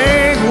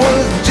link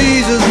was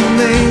Jesus'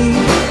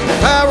 name.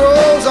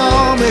 Pharaoh's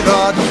army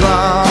got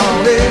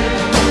drowned.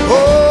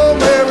 Oh,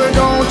 Mary,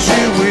 don't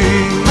you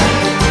weep.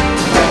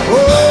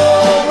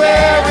 Oh,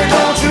 Mary,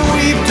 don't you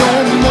weep,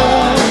 don't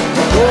mourn.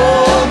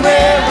 Oh,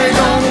 Mary,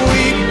 don't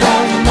weep,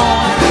 don't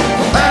mourn.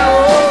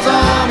 Pharaoh's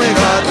army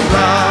got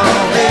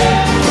drowned.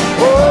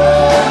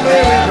 Oh,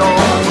 Mary,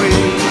 don't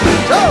weep.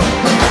 Go!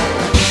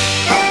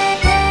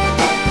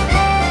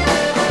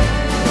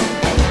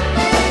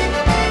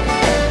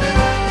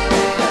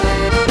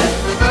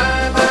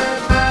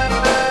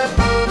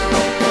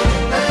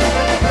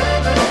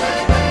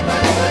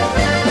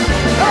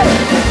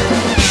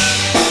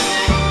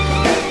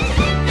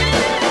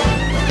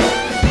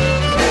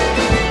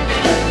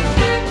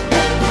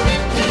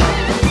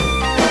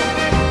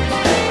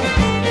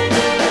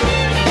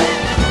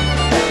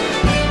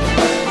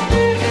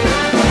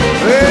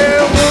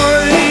 Well, one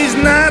of these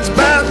nights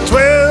about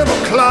 12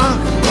 o'clock,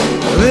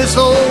 this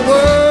whole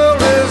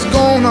world is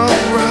gonna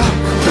rock.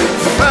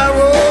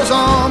 Pharaoh's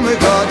army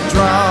got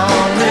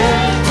drowned.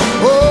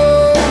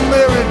 Oh,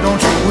 Mary,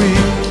 don't you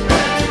weep.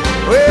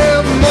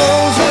 Well,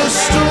 Moses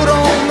stood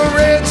on the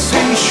Red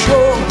Sea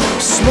shore,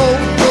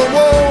 smoked the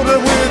water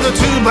with a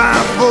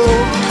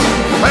 2x4.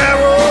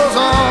 Pharaoh's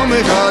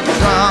army got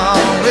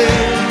drowned.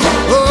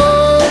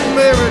 Oh,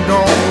 Mary,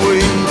 don't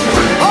weep.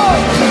 Oh!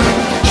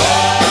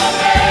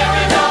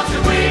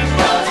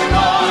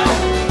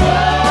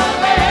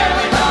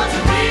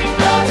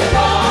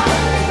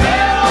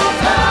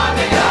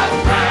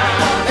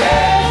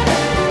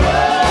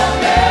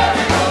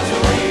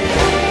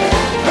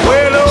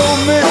 Well, old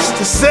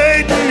Mr.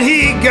 Satan,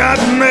 he got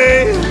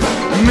mad.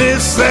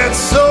 Missed that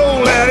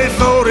soul that he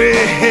thought he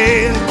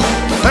had.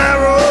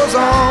 Pharaoh's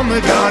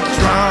army got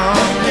drowned.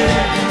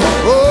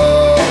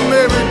 Oh,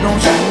 Mary,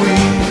 don't you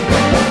weep.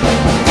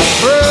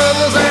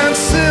 Brothers and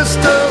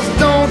sisters,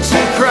 don't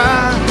you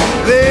cry.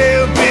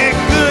 There'll be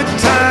good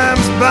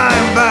times by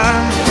and by.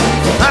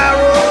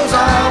 Pharaoh's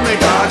army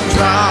got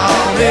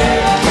drowned.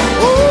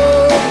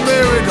 Oh,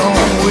 Mary,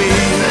 don't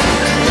weep.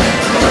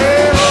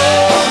 Well,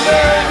 oh,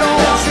 Mary,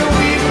 don't you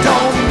weep,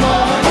 don't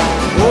mourn.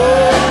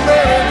 Oh,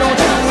 Mary, don't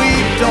you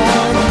weep,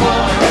 don't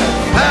mourn.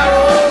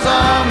 Pharaoh's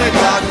army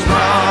got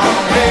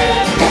drowned.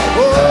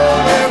 Oh,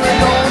 Mary,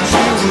 don't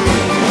you weep.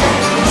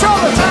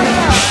 Trouble, turn it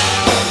out.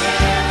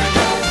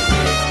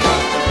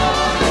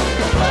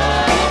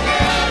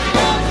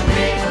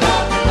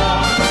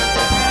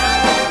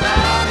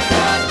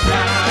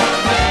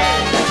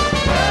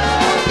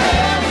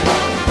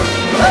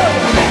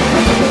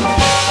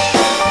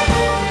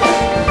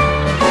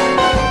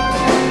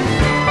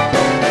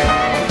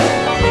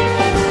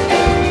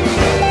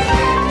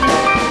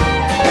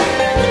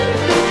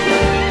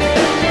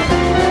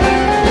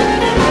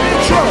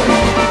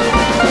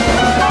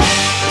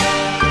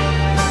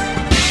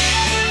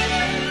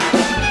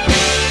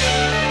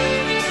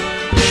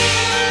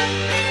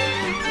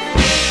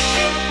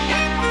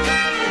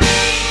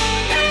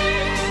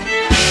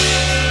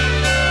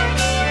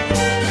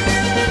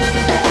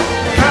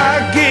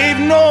 I gave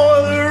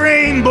Noah the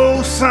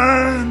rainbow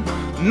sign.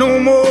 No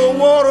more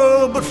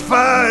water but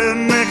fire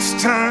next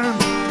time.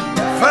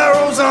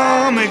 Pharaoh's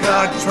army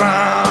got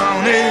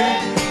drowned.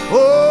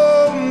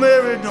 Oh,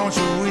 Mary, don't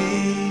you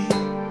weep.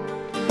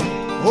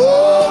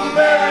 Oh,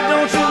 Mary,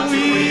 don't you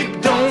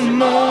weep, don't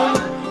mourn.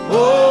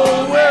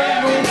 Oh,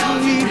 Mary, don't you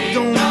weep,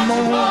 don't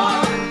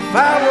mourn.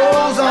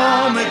 Pharaoh's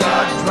army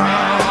got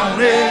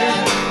drowned.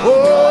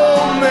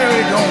 Oh,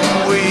 Mary,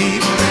 don't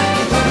weep.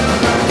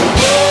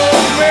 Oh,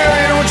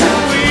 Mary, don't you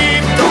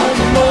weep, don't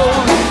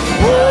mourn.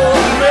 Oh,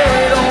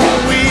 Mary, don't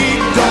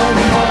weep, don't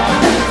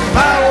mourn.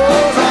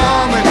 Pharaoh's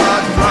army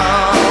got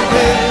drowned.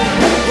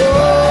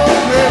 Oh,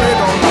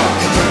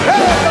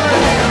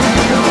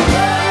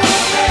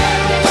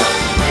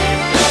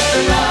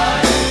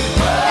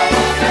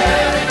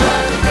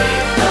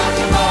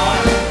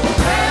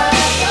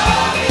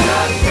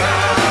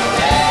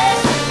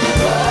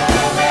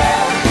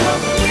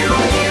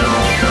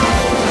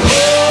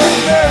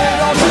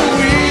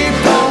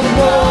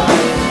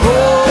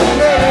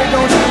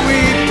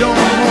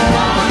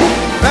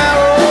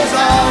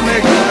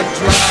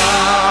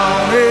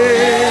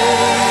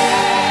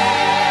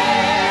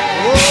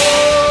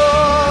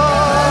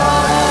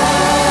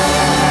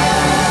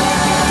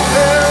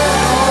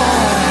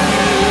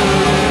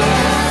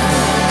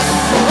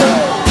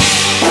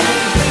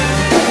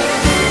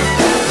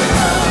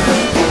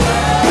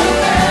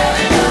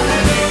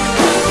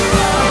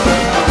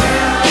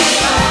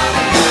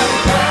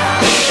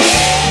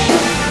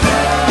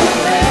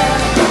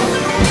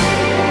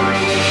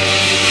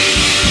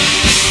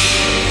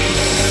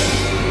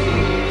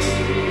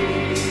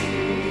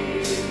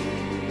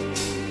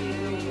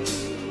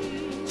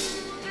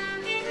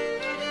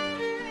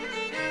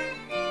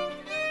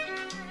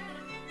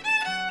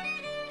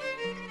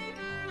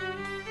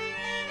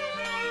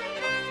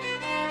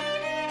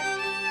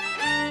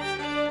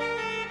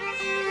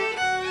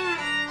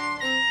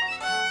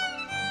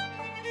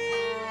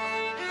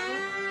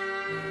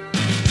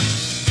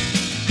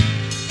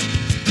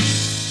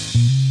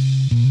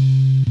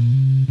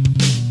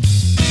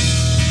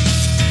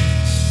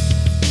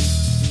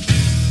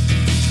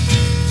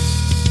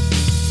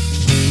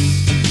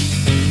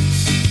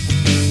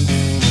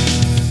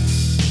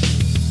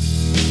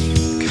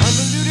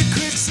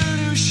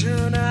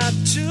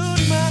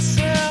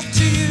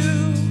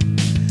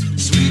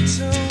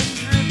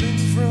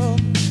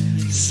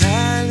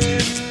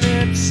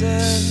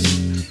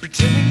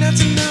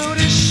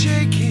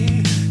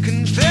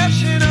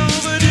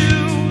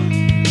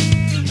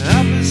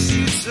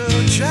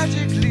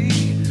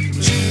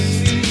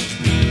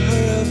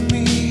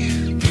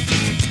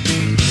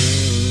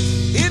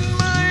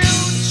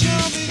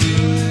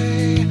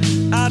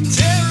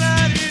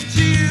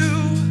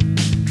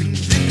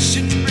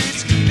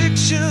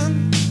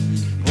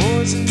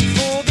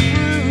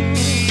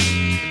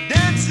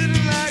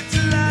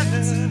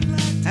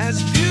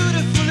 as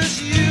beautiful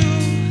as you.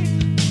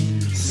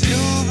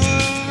 Silver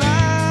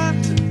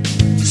lined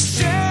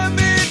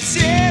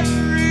cemetery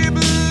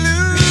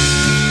blue.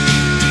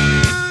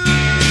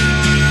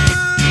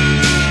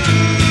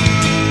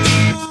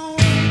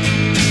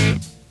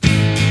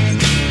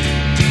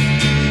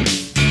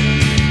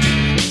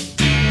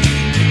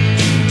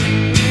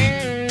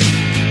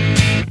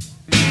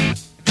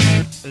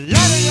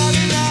 La la la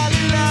la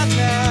la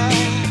la.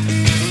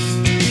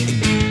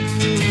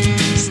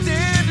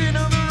 Standing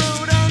on the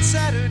road on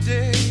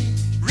Saturday,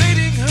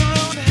 braiding her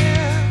own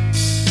hair.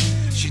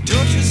 She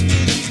tortures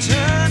me to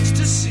turns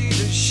to see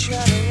the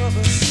shadow of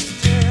a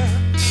stare.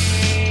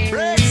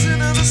 Breaks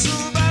another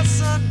soul by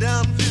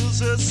sundown, fills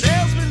her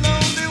sails with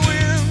lonely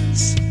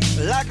winds.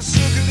 Like a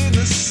circle in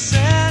the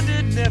sand,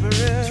 it never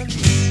ends.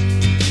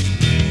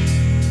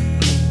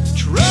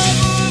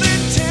 Troubled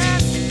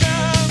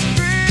intender,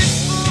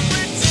 graceful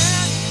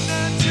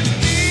pretender to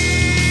me.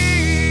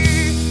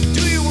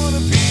 Do you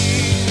wanna be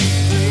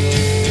free?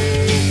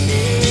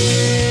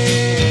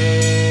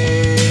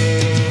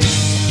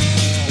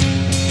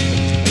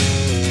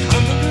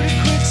 Convoluted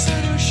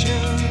quicksand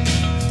ocean.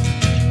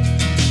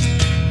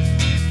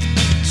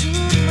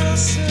 Took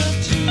myself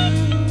to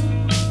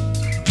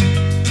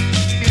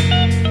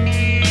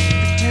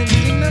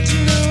pretending not to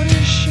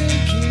notice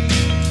shaking.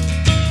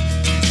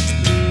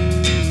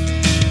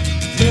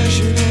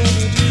 Pleasure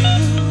never do.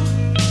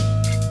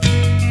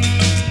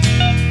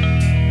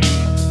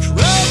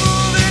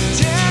 Troubled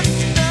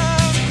intender,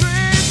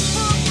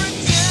 graceful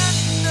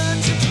pretender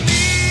to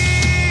me.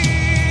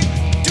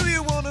 Do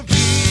you wanna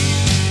be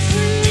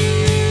free?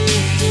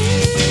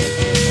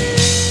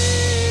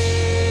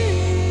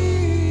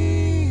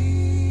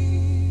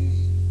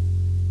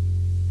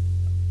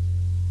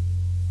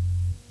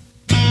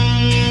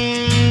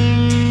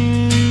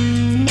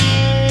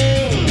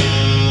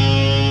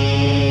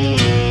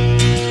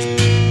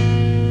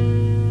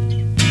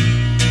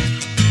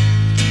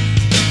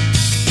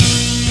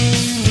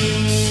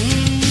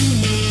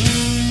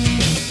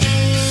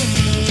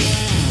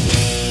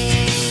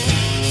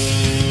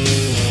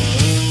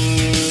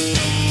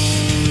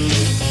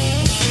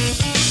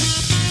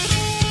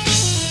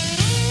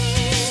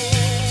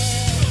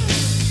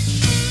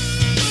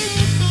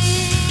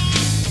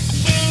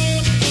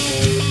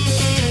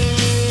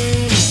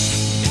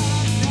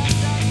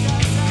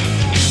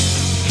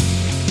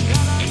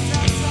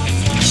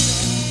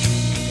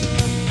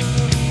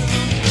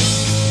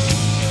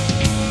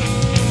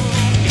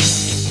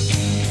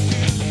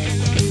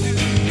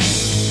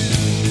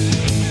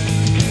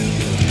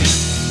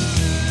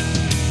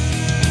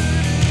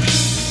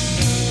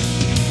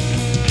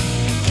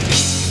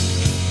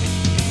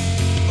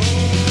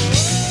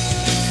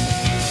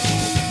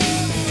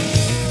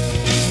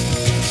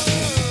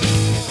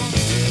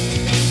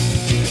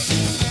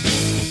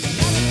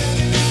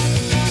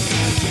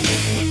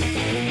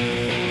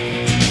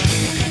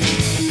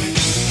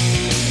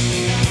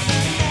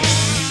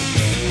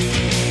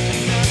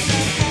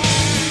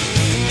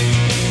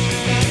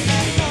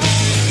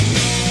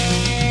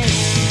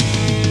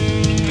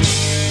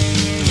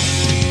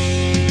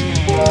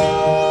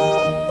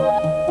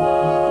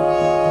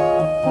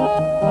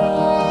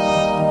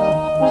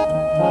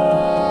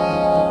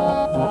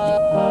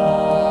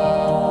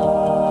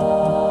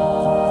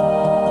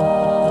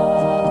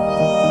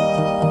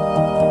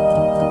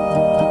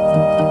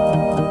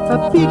 A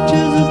beach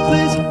is a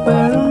place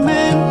where a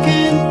man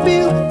can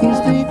feel he's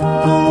the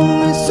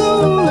only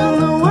soul in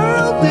the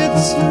world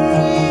that's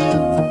real.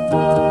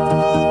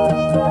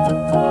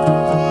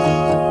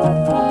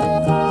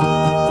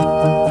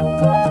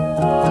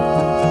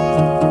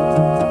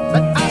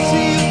 But I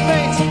see his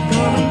face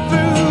coming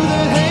through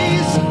the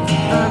haze.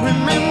 I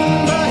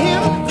remember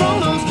him from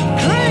those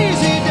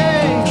crazy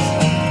days.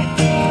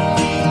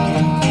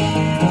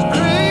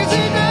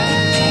 Crazy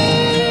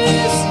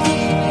days.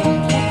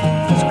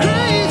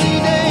 Crazy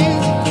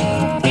days.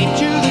 Ain't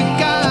you the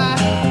guy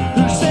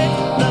who set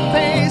the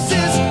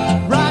paces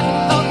right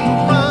up in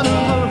front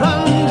of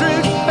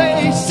 100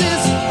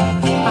 faces?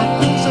 I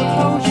don't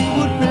suppose you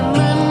would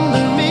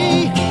remember me,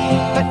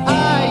 but I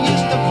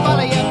used to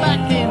follow you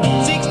back in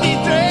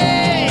 '63.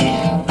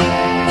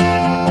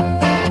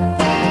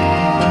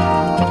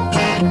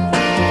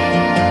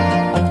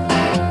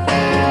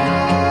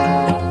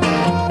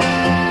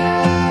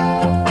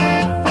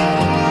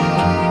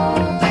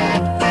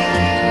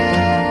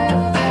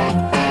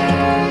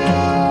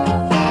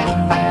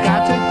 I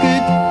got a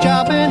good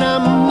job and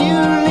I'm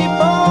newly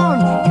born.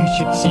 You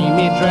should see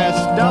me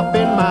dressed up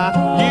in my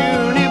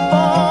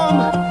uniform.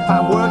 I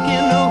work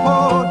in a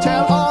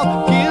hotel,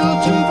 all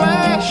gilt and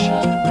flash.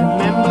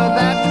 Remember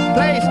that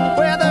place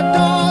where the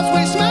doors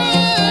we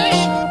smash?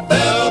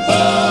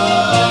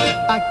 Bellboy,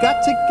 I got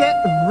to get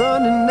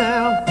running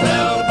now.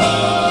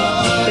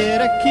 Bellboy,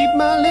 better keep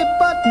my lip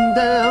buttoned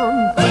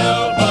down.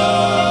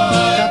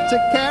 Bellboy, got to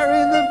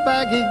carry the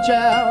baggage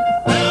out.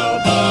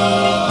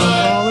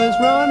 Bellboy, always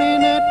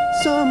running at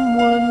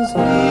someone's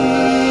heel.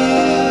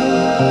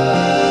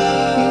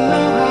 You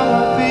know how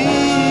I feel.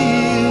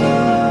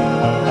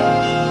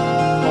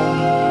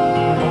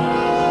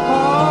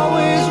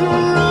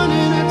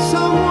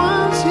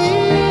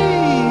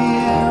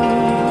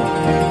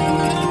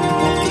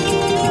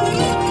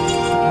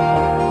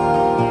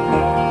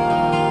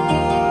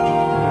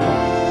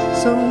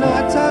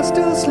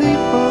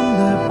 sleep on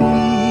the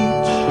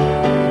beach.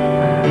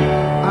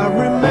 I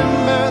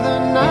remember the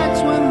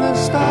nights when the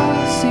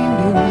stars seemed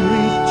in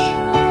reach.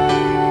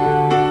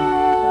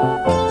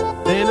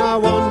 Then I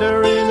wander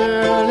in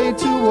early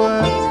to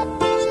work,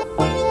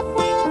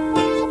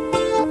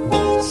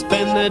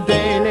 spend the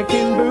day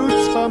licking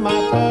boots for my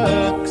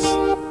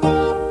perks.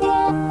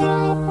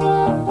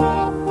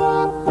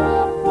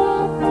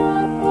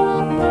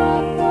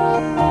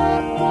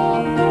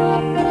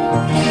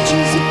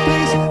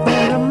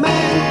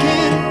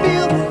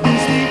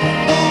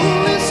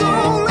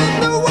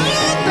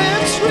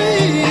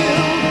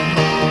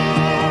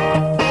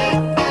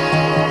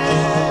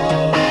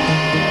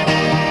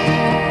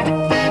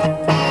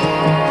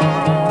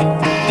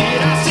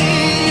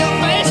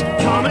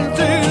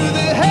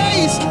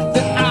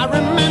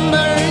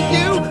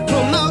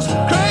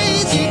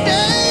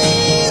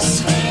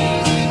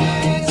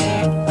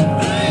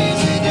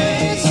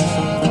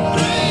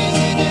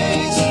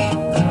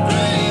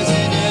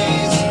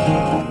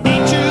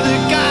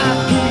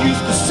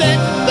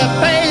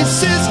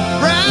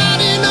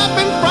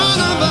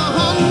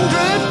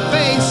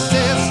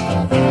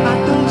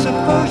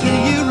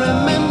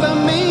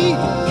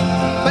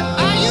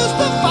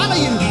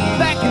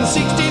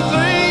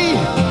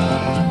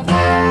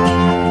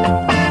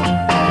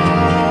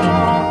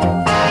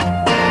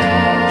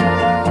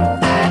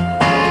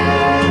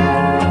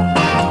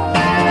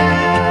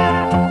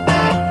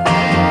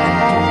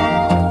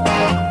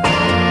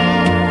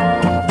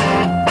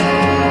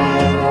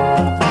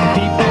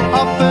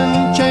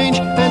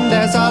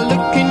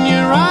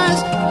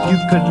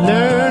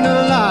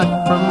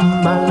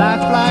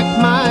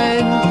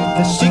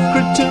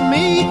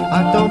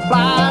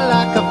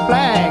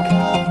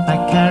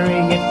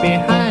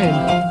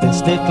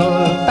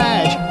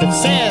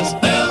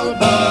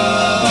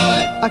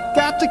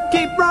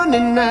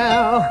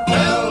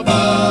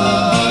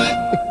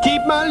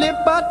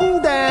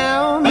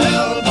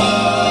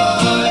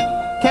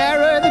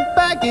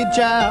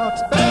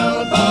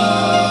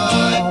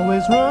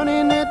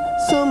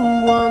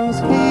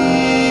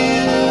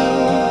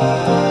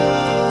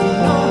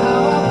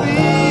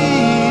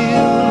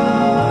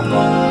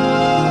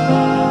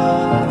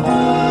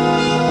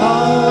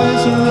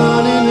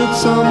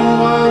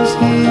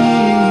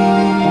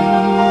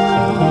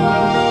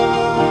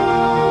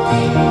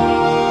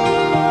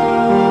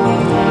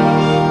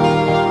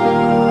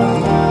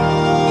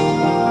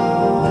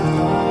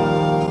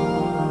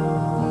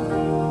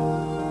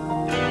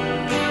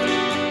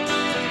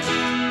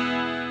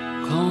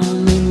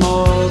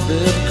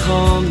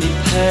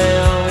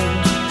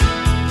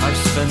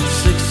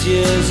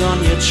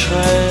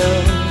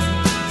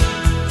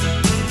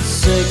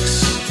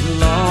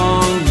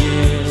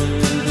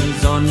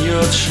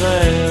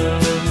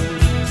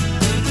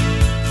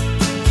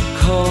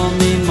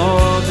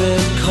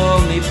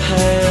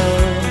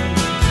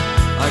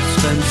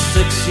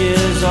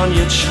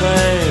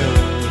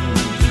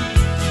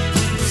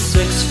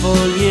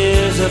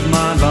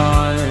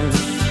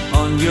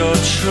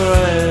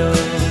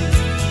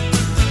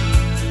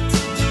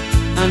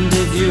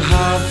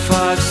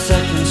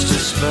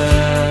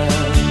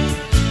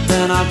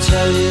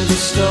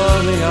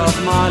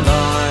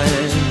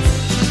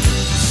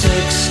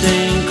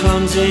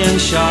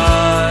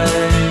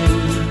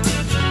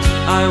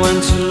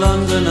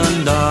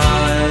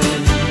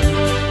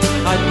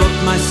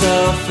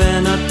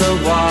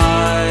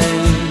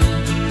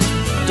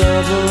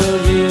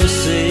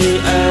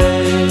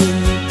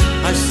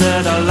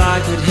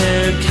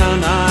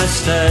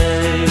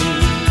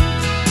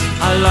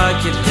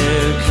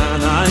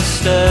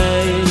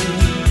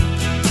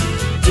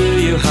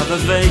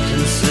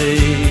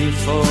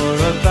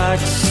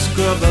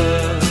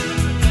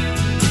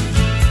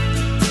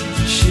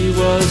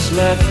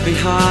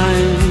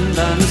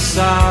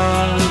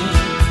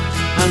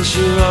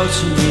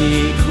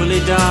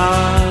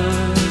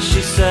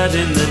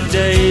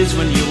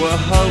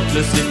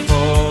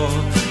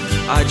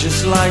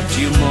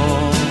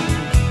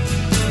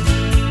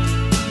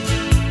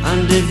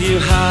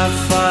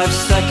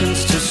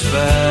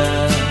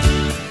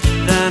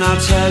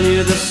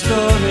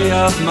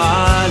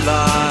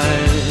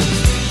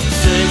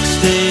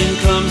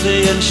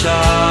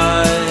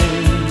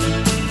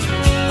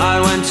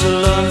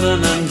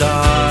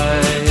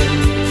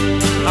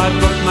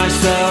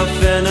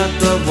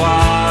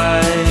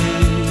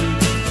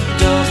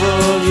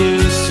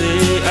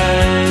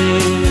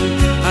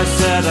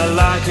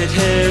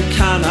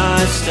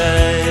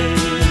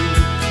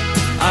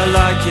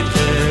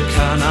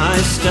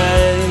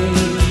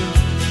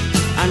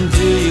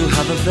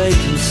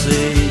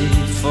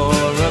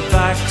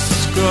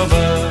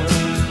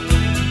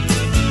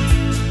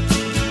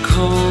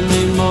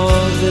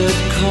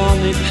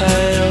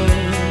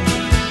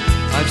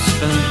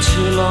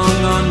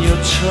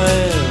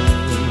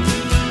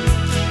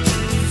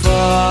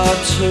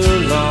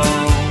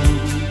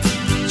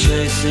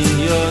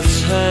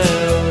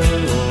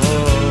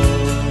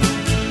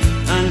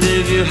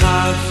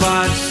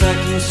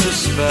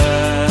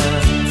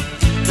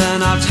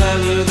 Then I'll tell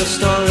you the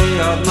story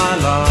of my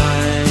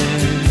life.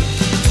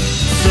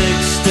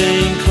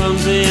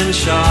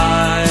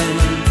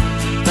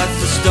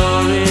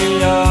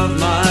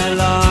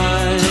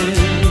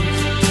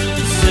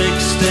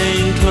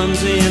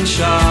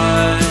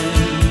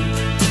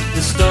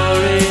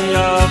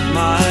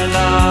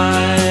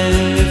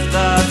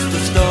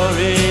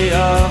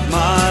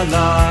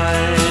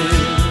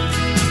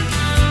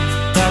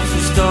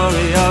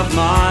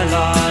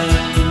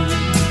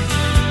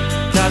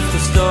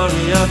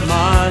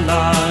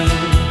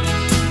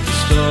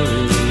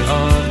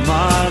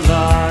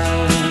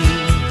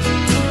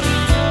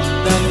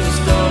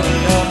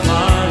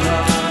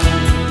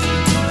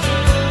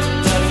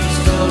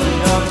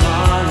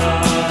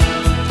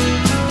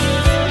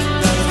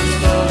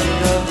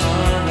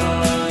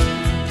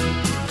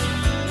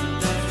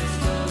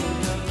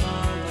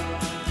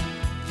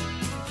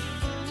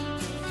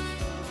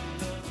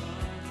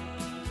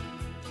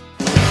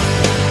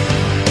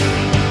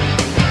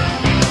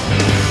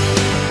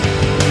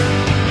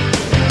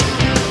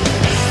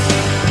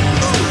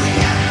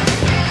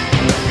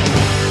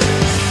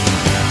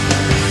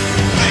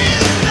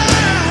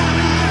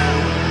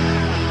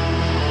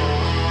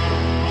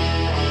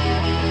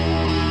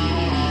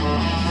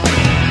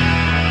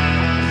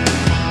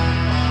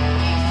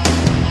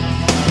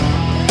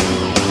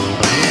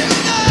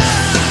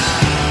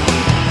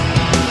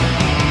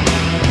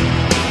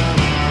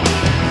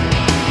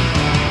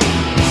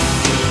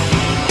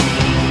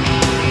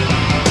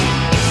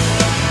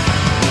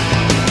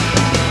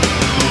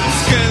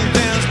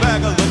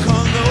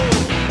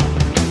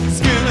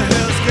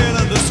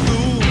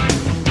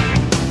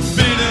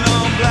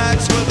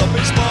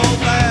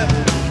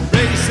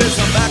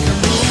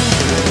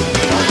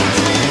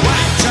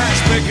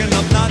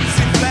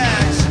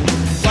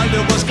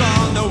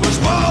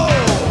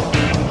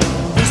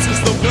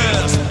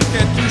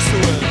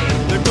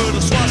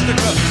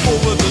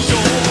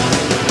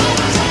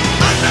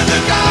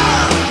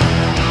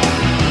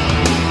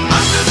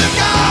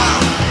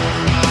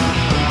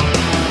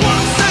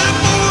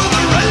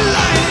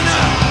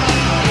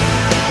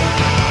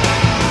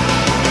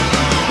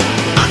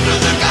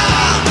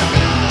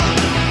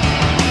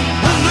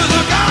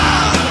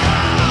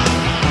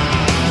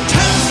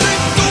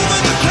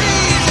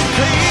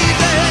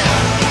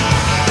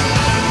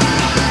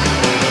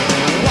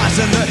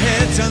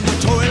 heads on the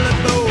toilet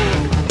bowl.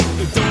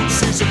 They don't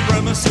see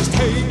supremacist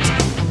hate.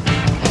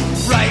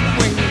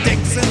 Right-wing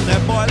dicks in their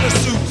boiler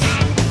suits,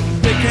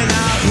 picking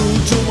out who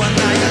to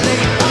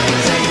annihilate.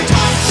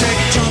 Toxic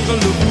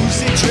jungle of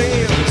oozy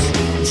trails.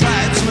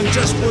 Tribesmen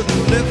just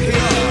wouldn't live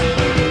here.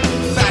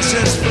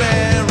 Fascist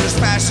flair is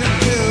fashion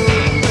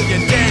too. But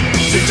you're dead,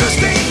 you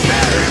just ain't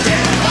buried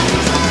yet.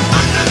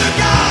 Under the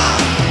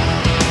guard,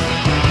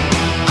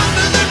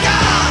 under the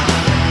guard.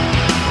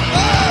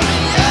 Oh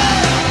yeah.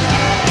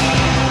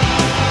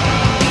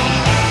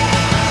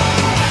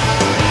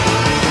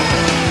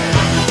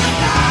 Under the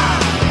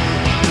guard,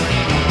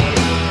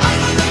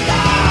 under the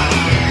guard.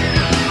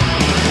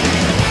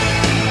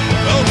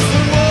 Oh,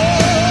 the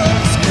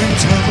walls came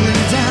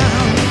tumbling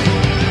down.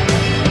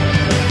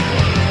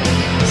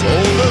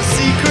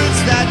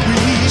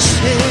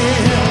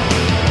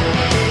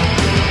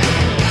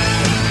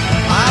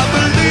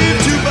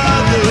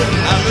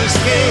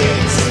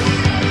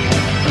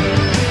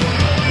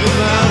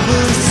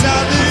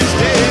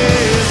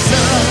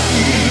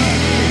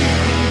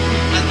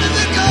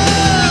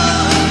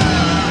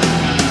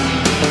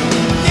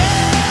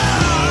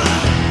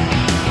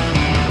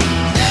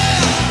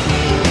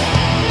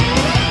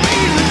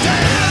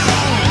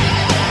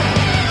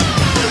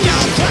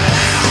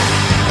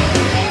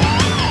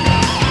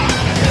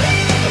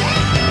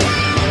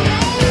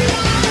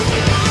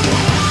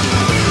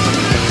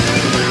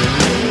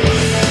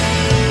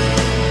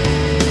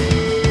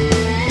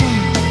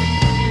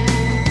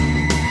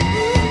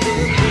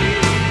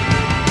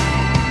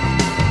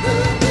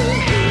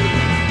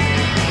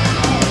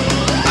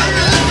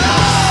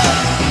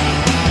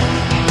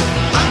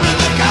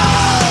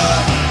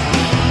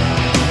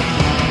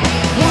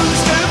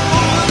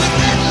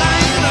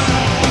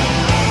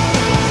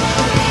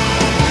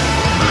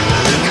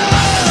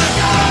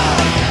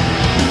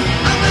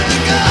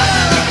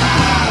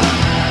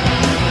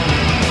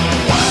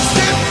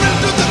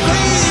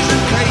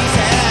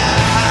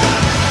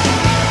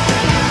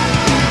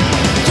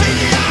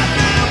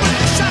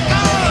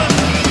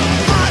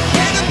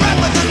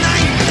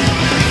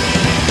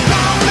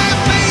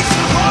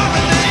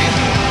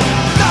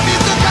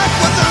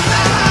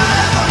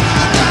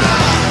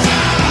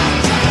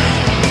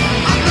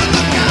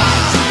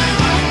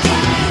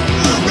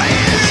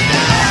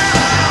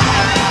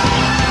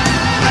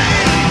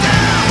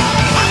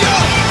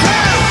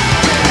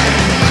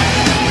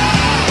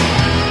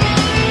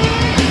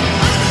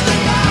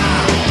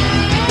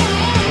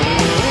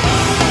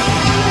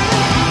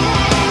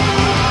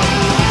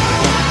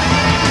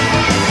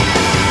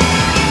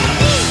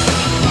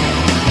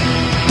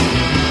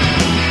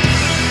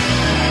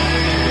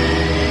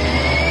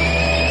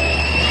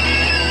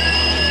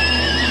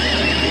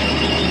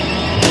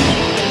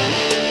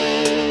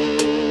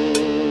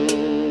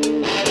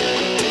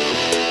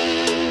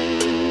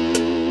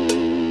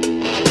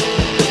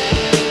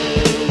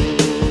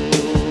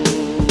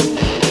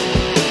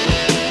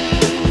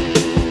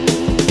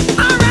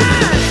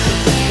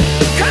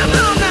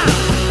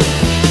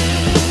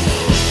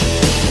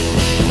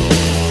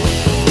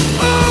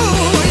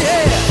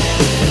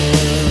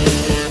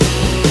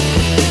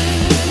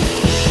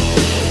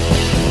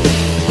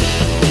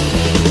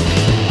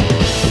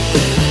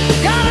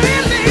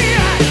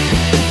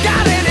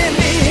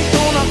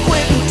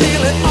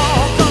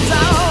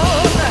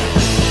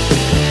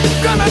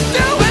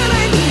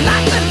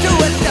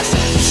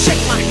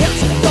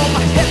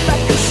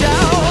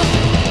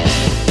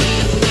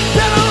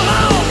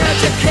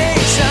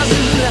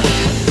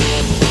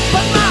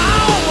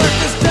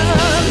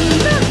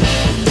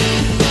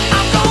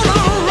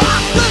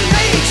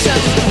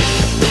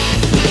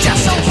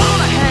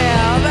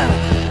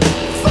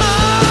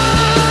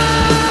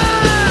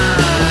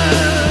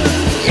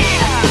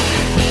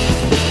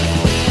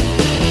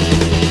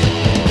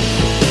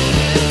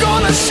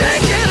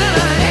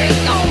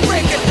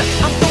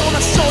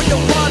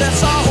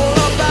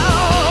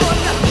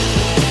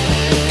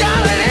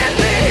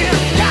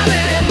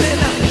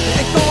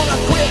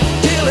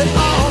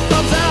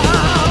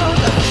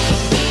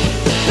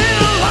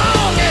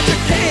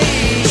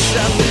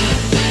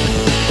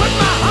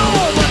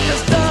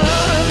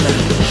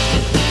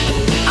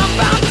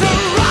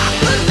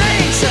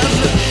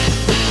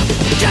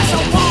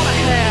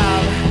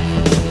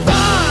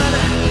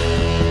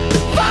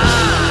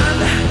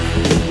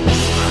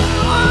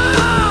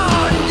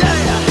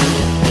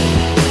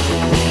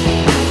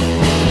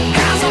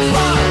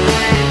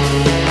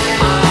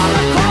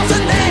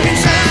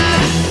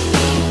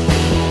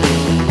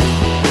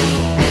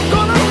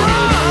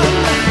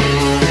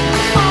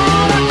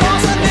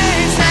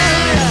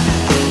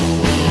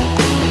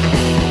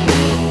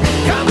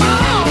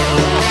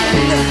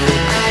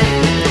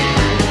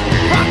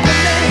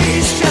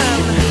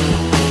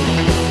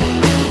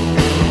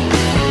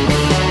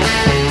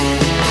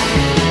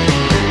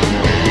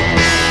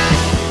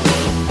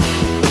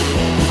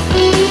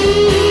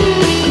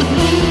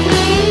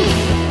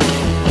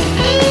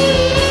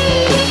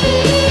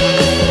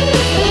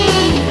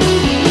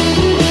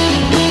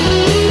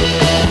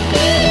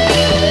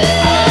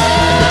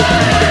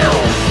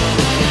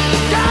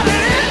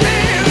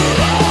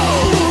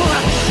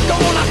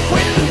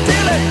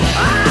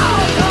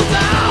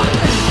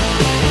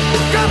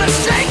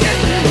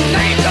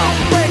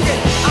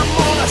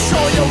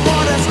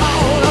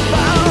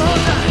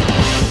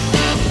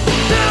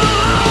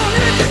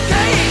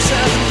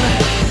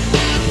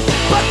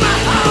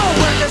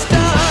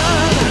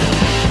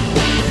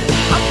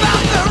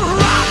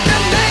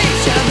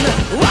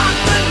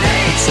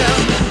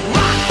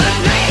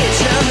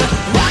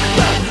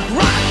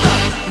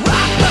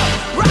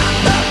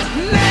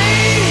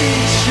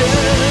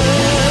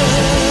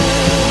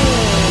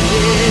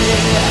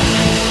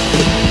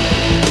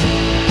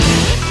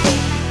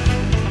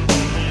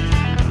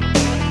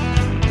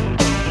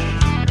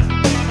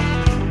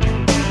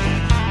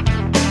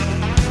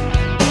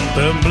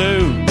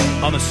 blue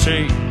on the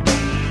street,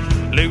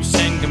 loose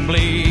and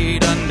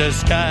complete under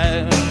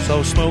skies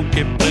so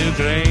smoky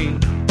blue-green.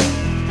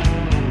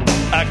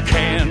 I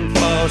can't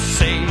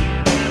foresee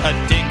a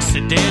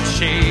Dixie did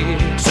she,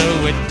 so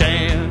it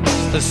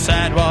danced the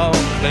sidewalk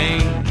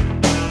clean.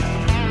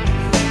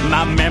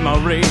 My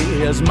memory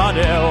is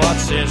muddy,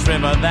 what's this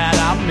river that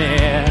I'm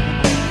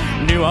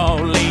in? New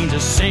Orleans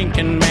is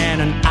sinking, man,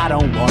 and I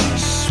don't wanna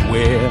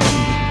swim.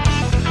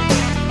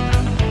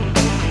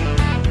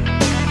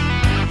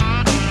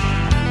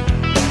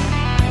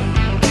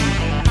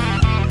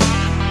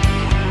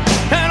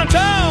 And I'm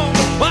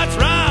told, what's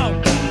wrong?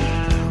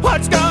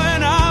 What's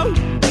going on?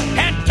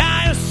 And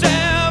tie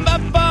yourself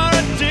up for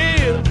a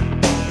deal.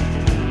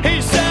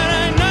 He said,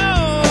 I know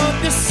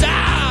the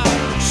sound.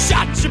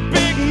 Shut your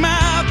big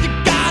mouth. You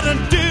gotta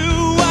do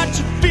what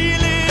you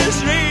feel is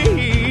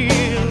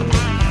real.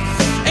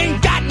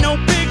 Ain't got no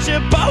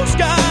picture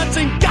postcards,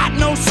 ain't got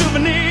no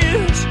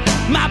souvenirs.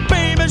 My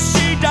baby,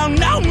 she don't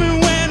know me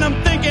when I'm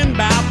thinking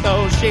about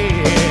those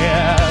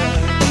years.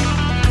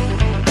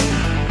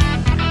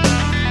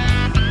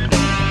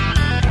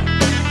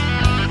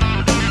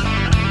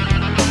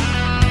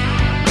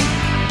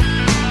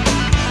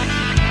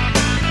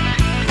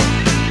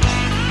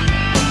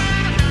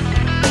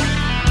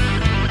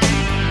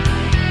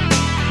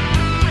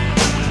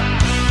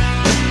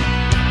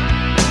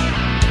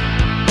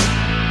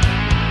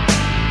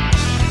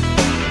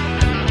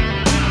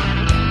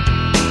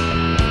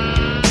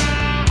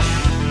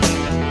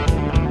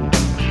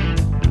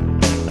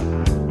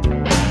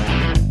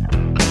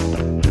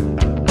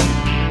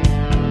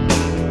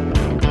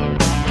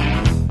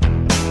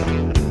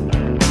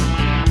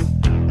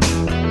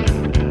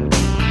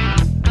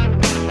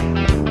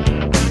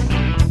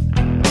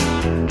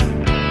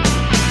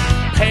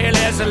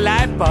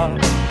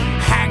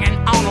 Hanging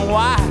on a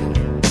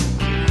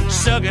wire,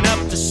 sucking up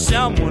to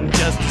someone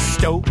just to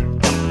stoke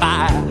the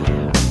fire,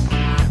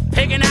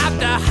 picking out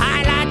the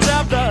highlights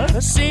of the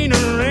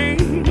scenery.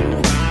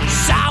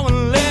 Saw a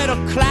little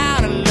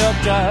cloud and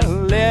looked a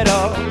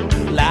little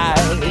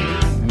like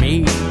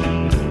me.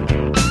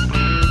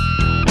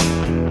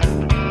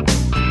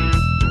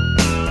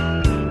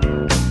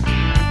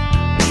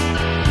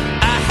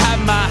 I have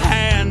my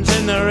hands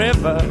in the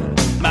river,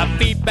 my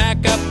feet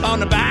back up on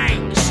the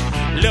banks.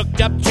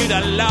 Looked up to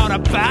the Lord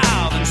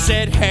above and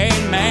said, hey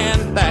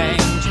man,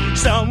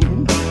 thanks.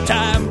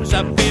 Sometimes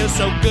I feel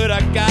so good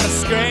I gotta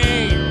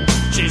scream.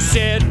 She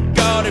said,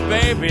 Gordy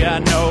baby, I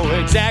know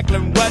exactly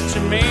what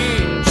you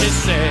mean. She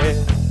said,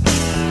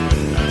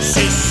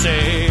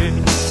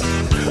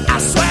 I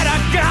swear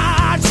to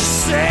God, she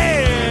said,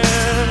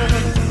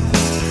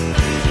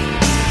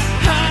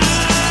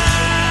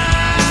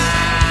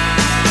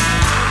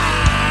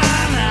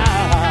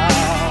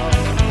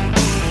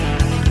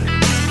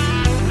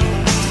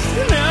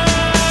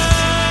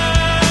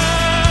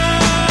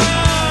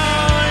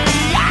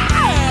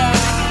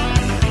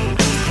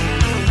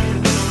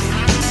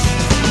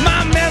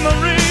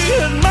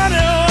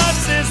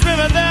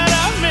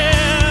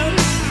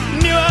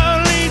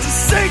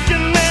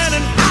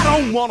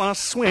 wanna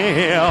swim.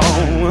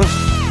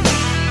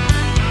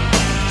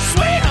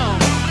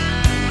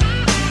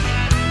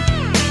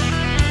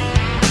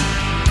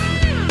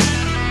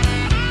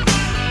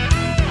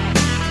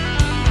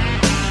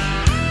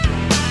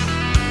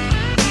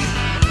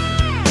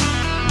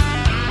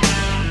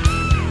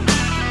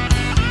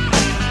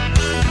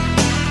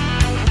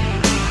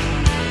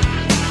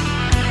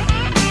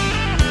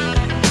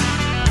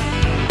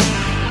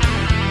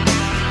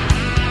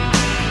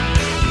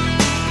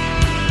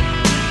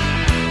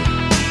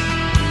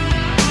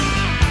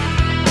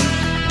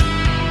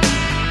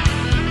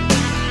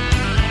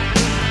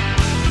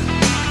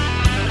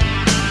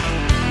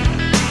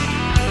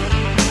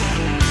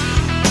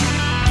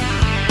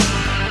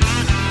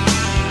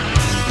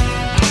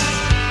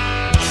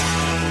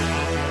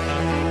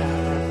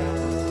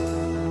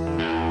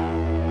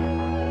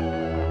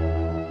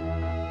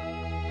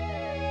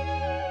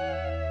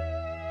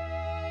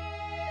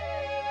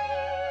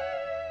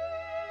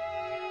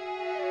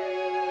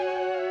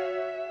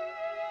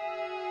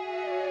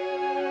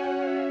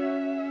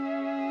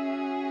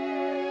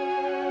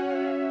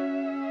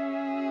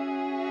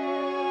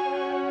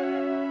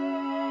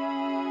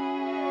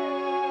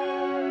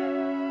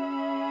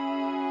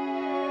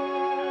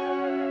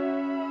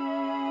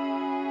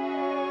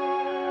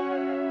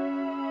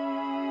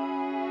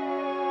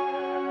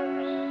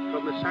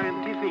 From a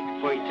scientific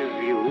point of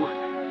view,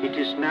 it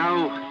is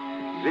now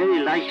very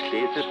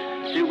likely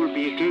that there will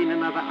be again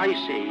another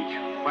ice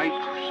age quite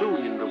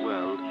soon in the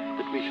world,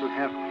 that we shall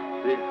have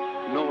the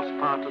north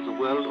part of the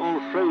world all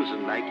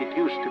frozen like it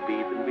used to be,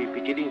 and we're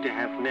beginning to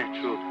have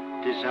natural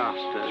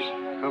disasters.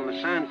 From a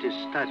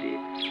scientist's study,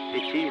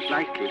 it seems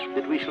likely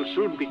that we shall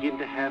soon begin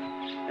to have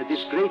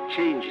these great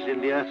changes in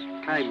the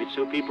Earth's climate,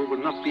 so people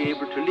will not be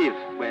able to live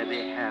where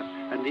they have,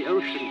 and the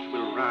oceans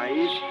will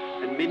rise,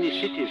 and many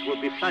cities will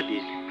be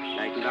flooded,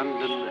 like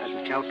London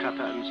and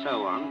Calcutta and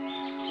so on.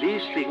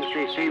 These things,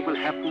 they say, will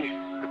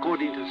happen,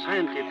 according to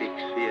scientific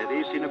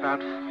theories, in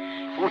about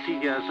 40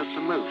 years at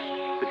the most.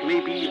 that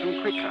may be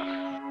even quicker.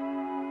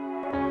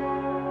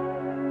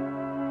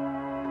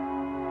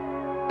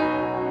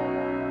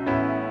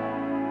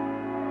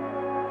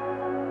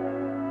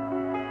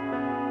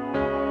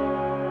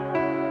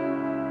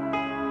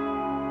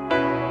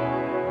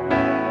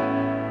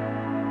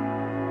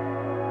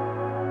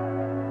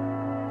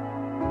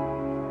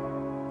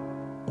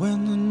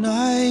 When the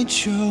night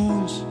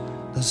shows,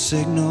 the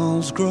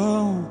signals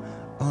grow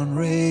on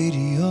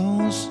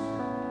radios.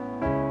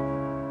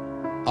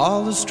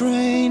 All the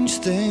strange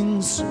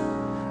things,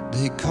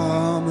 they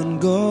come and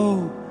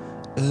go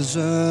as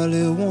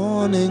early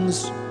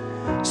warnings.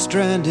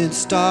 Stranded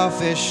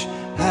starfish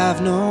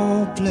have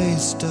no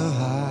place to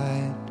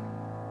hide,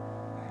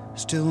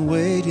 still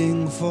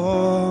waiting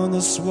for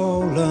the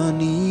swollen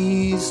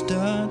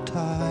Easter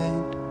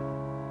tide.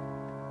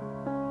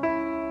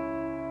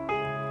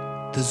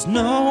 There's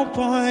no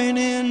point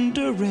in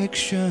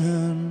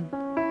direction,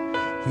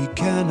 we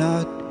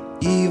cannot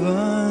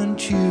even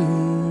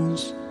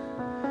choose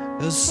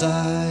a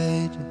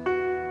side.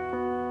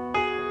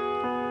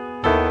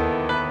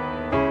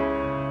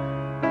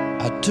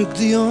 I took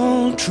the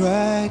old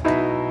track,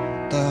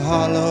 the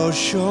hollow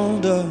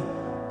shoulder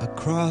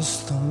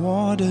across the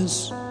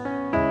waters.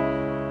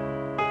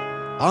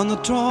 On the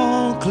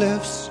tall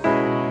cliffs,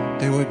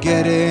 they were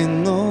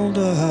getting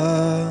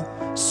older,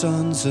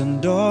 sons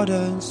and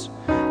daughters.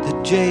 The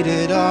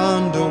jaded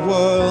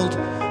underworld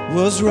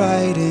was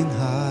riding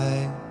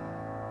high,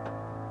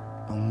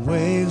 and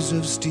waves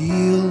of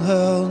steel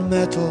hurled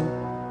metal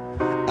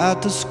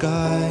at the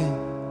sky.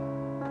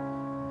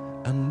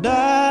 And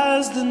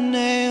as the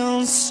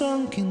nails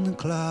sunk in the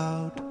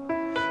cloud,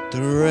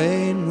 the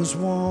rain was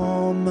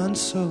warm and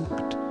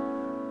soaked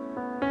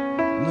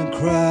in the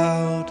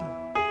crowd.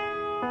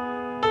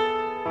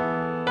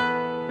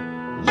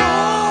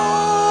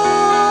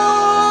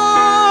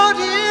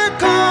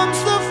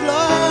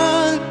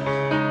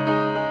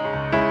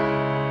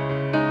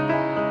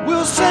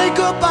 Say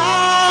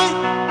goodbye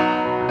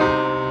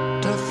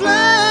to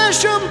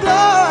flesh and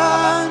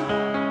blood.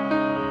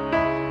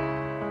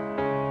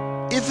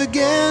 If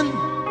again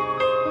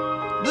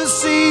the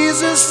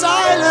seas are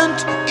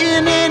silent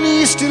in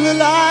any still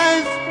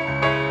alive,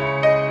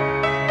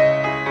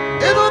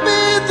 it'll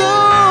be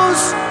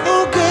those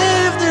who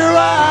gave their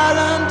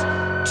island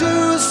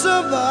to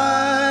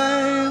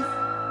survive.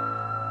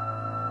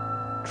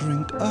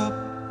 Drink up,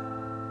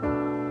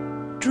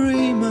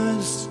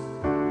 dreamers,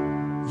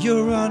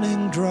 you're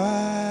running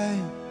dry.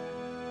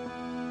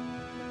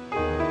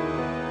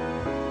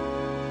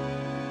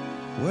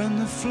 When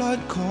the flood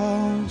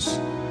calls,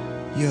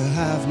 you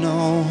have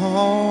no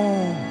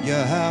home, you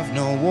have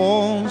no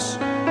walls.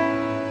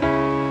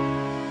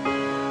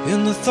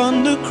 In the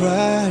thunder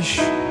crash,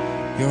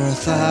 you're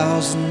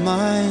 1,000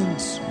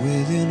 miles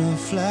within a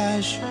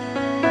flash.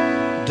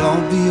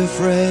 Don't be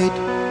afraid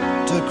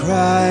to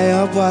cry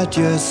up what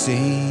you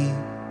see.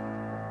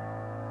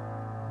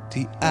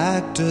 The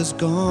actor's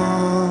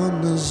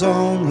gone, there's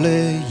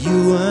only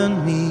you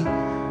and me.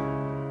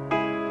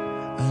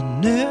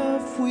 And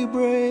if we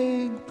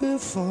break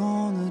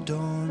before the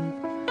dawn,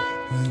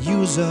 we'll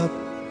use up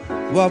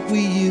what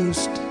we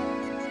used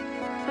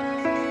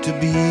to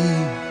be.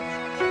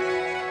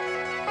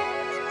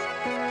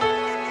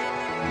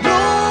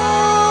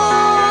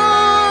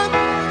 Lord,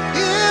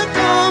 here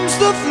comes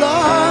the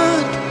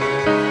flood.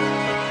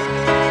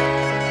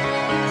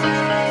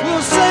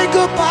 We'll say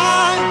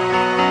goodbye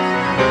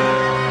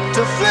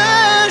to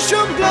flesh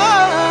and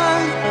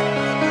blood.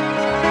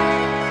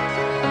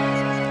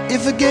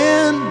 If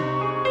again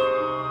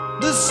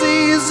the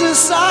seas are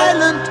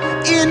silent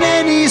in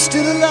any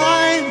still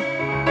alive,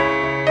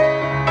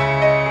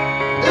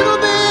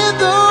 it'll be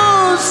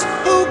those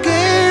who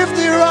gave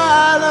their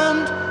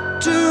island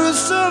to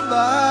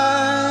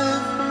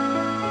survive.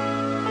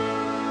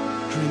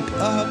 Drink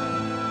up,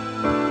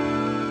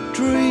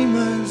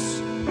 dreamers,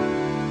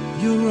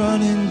 you're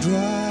running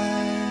dry.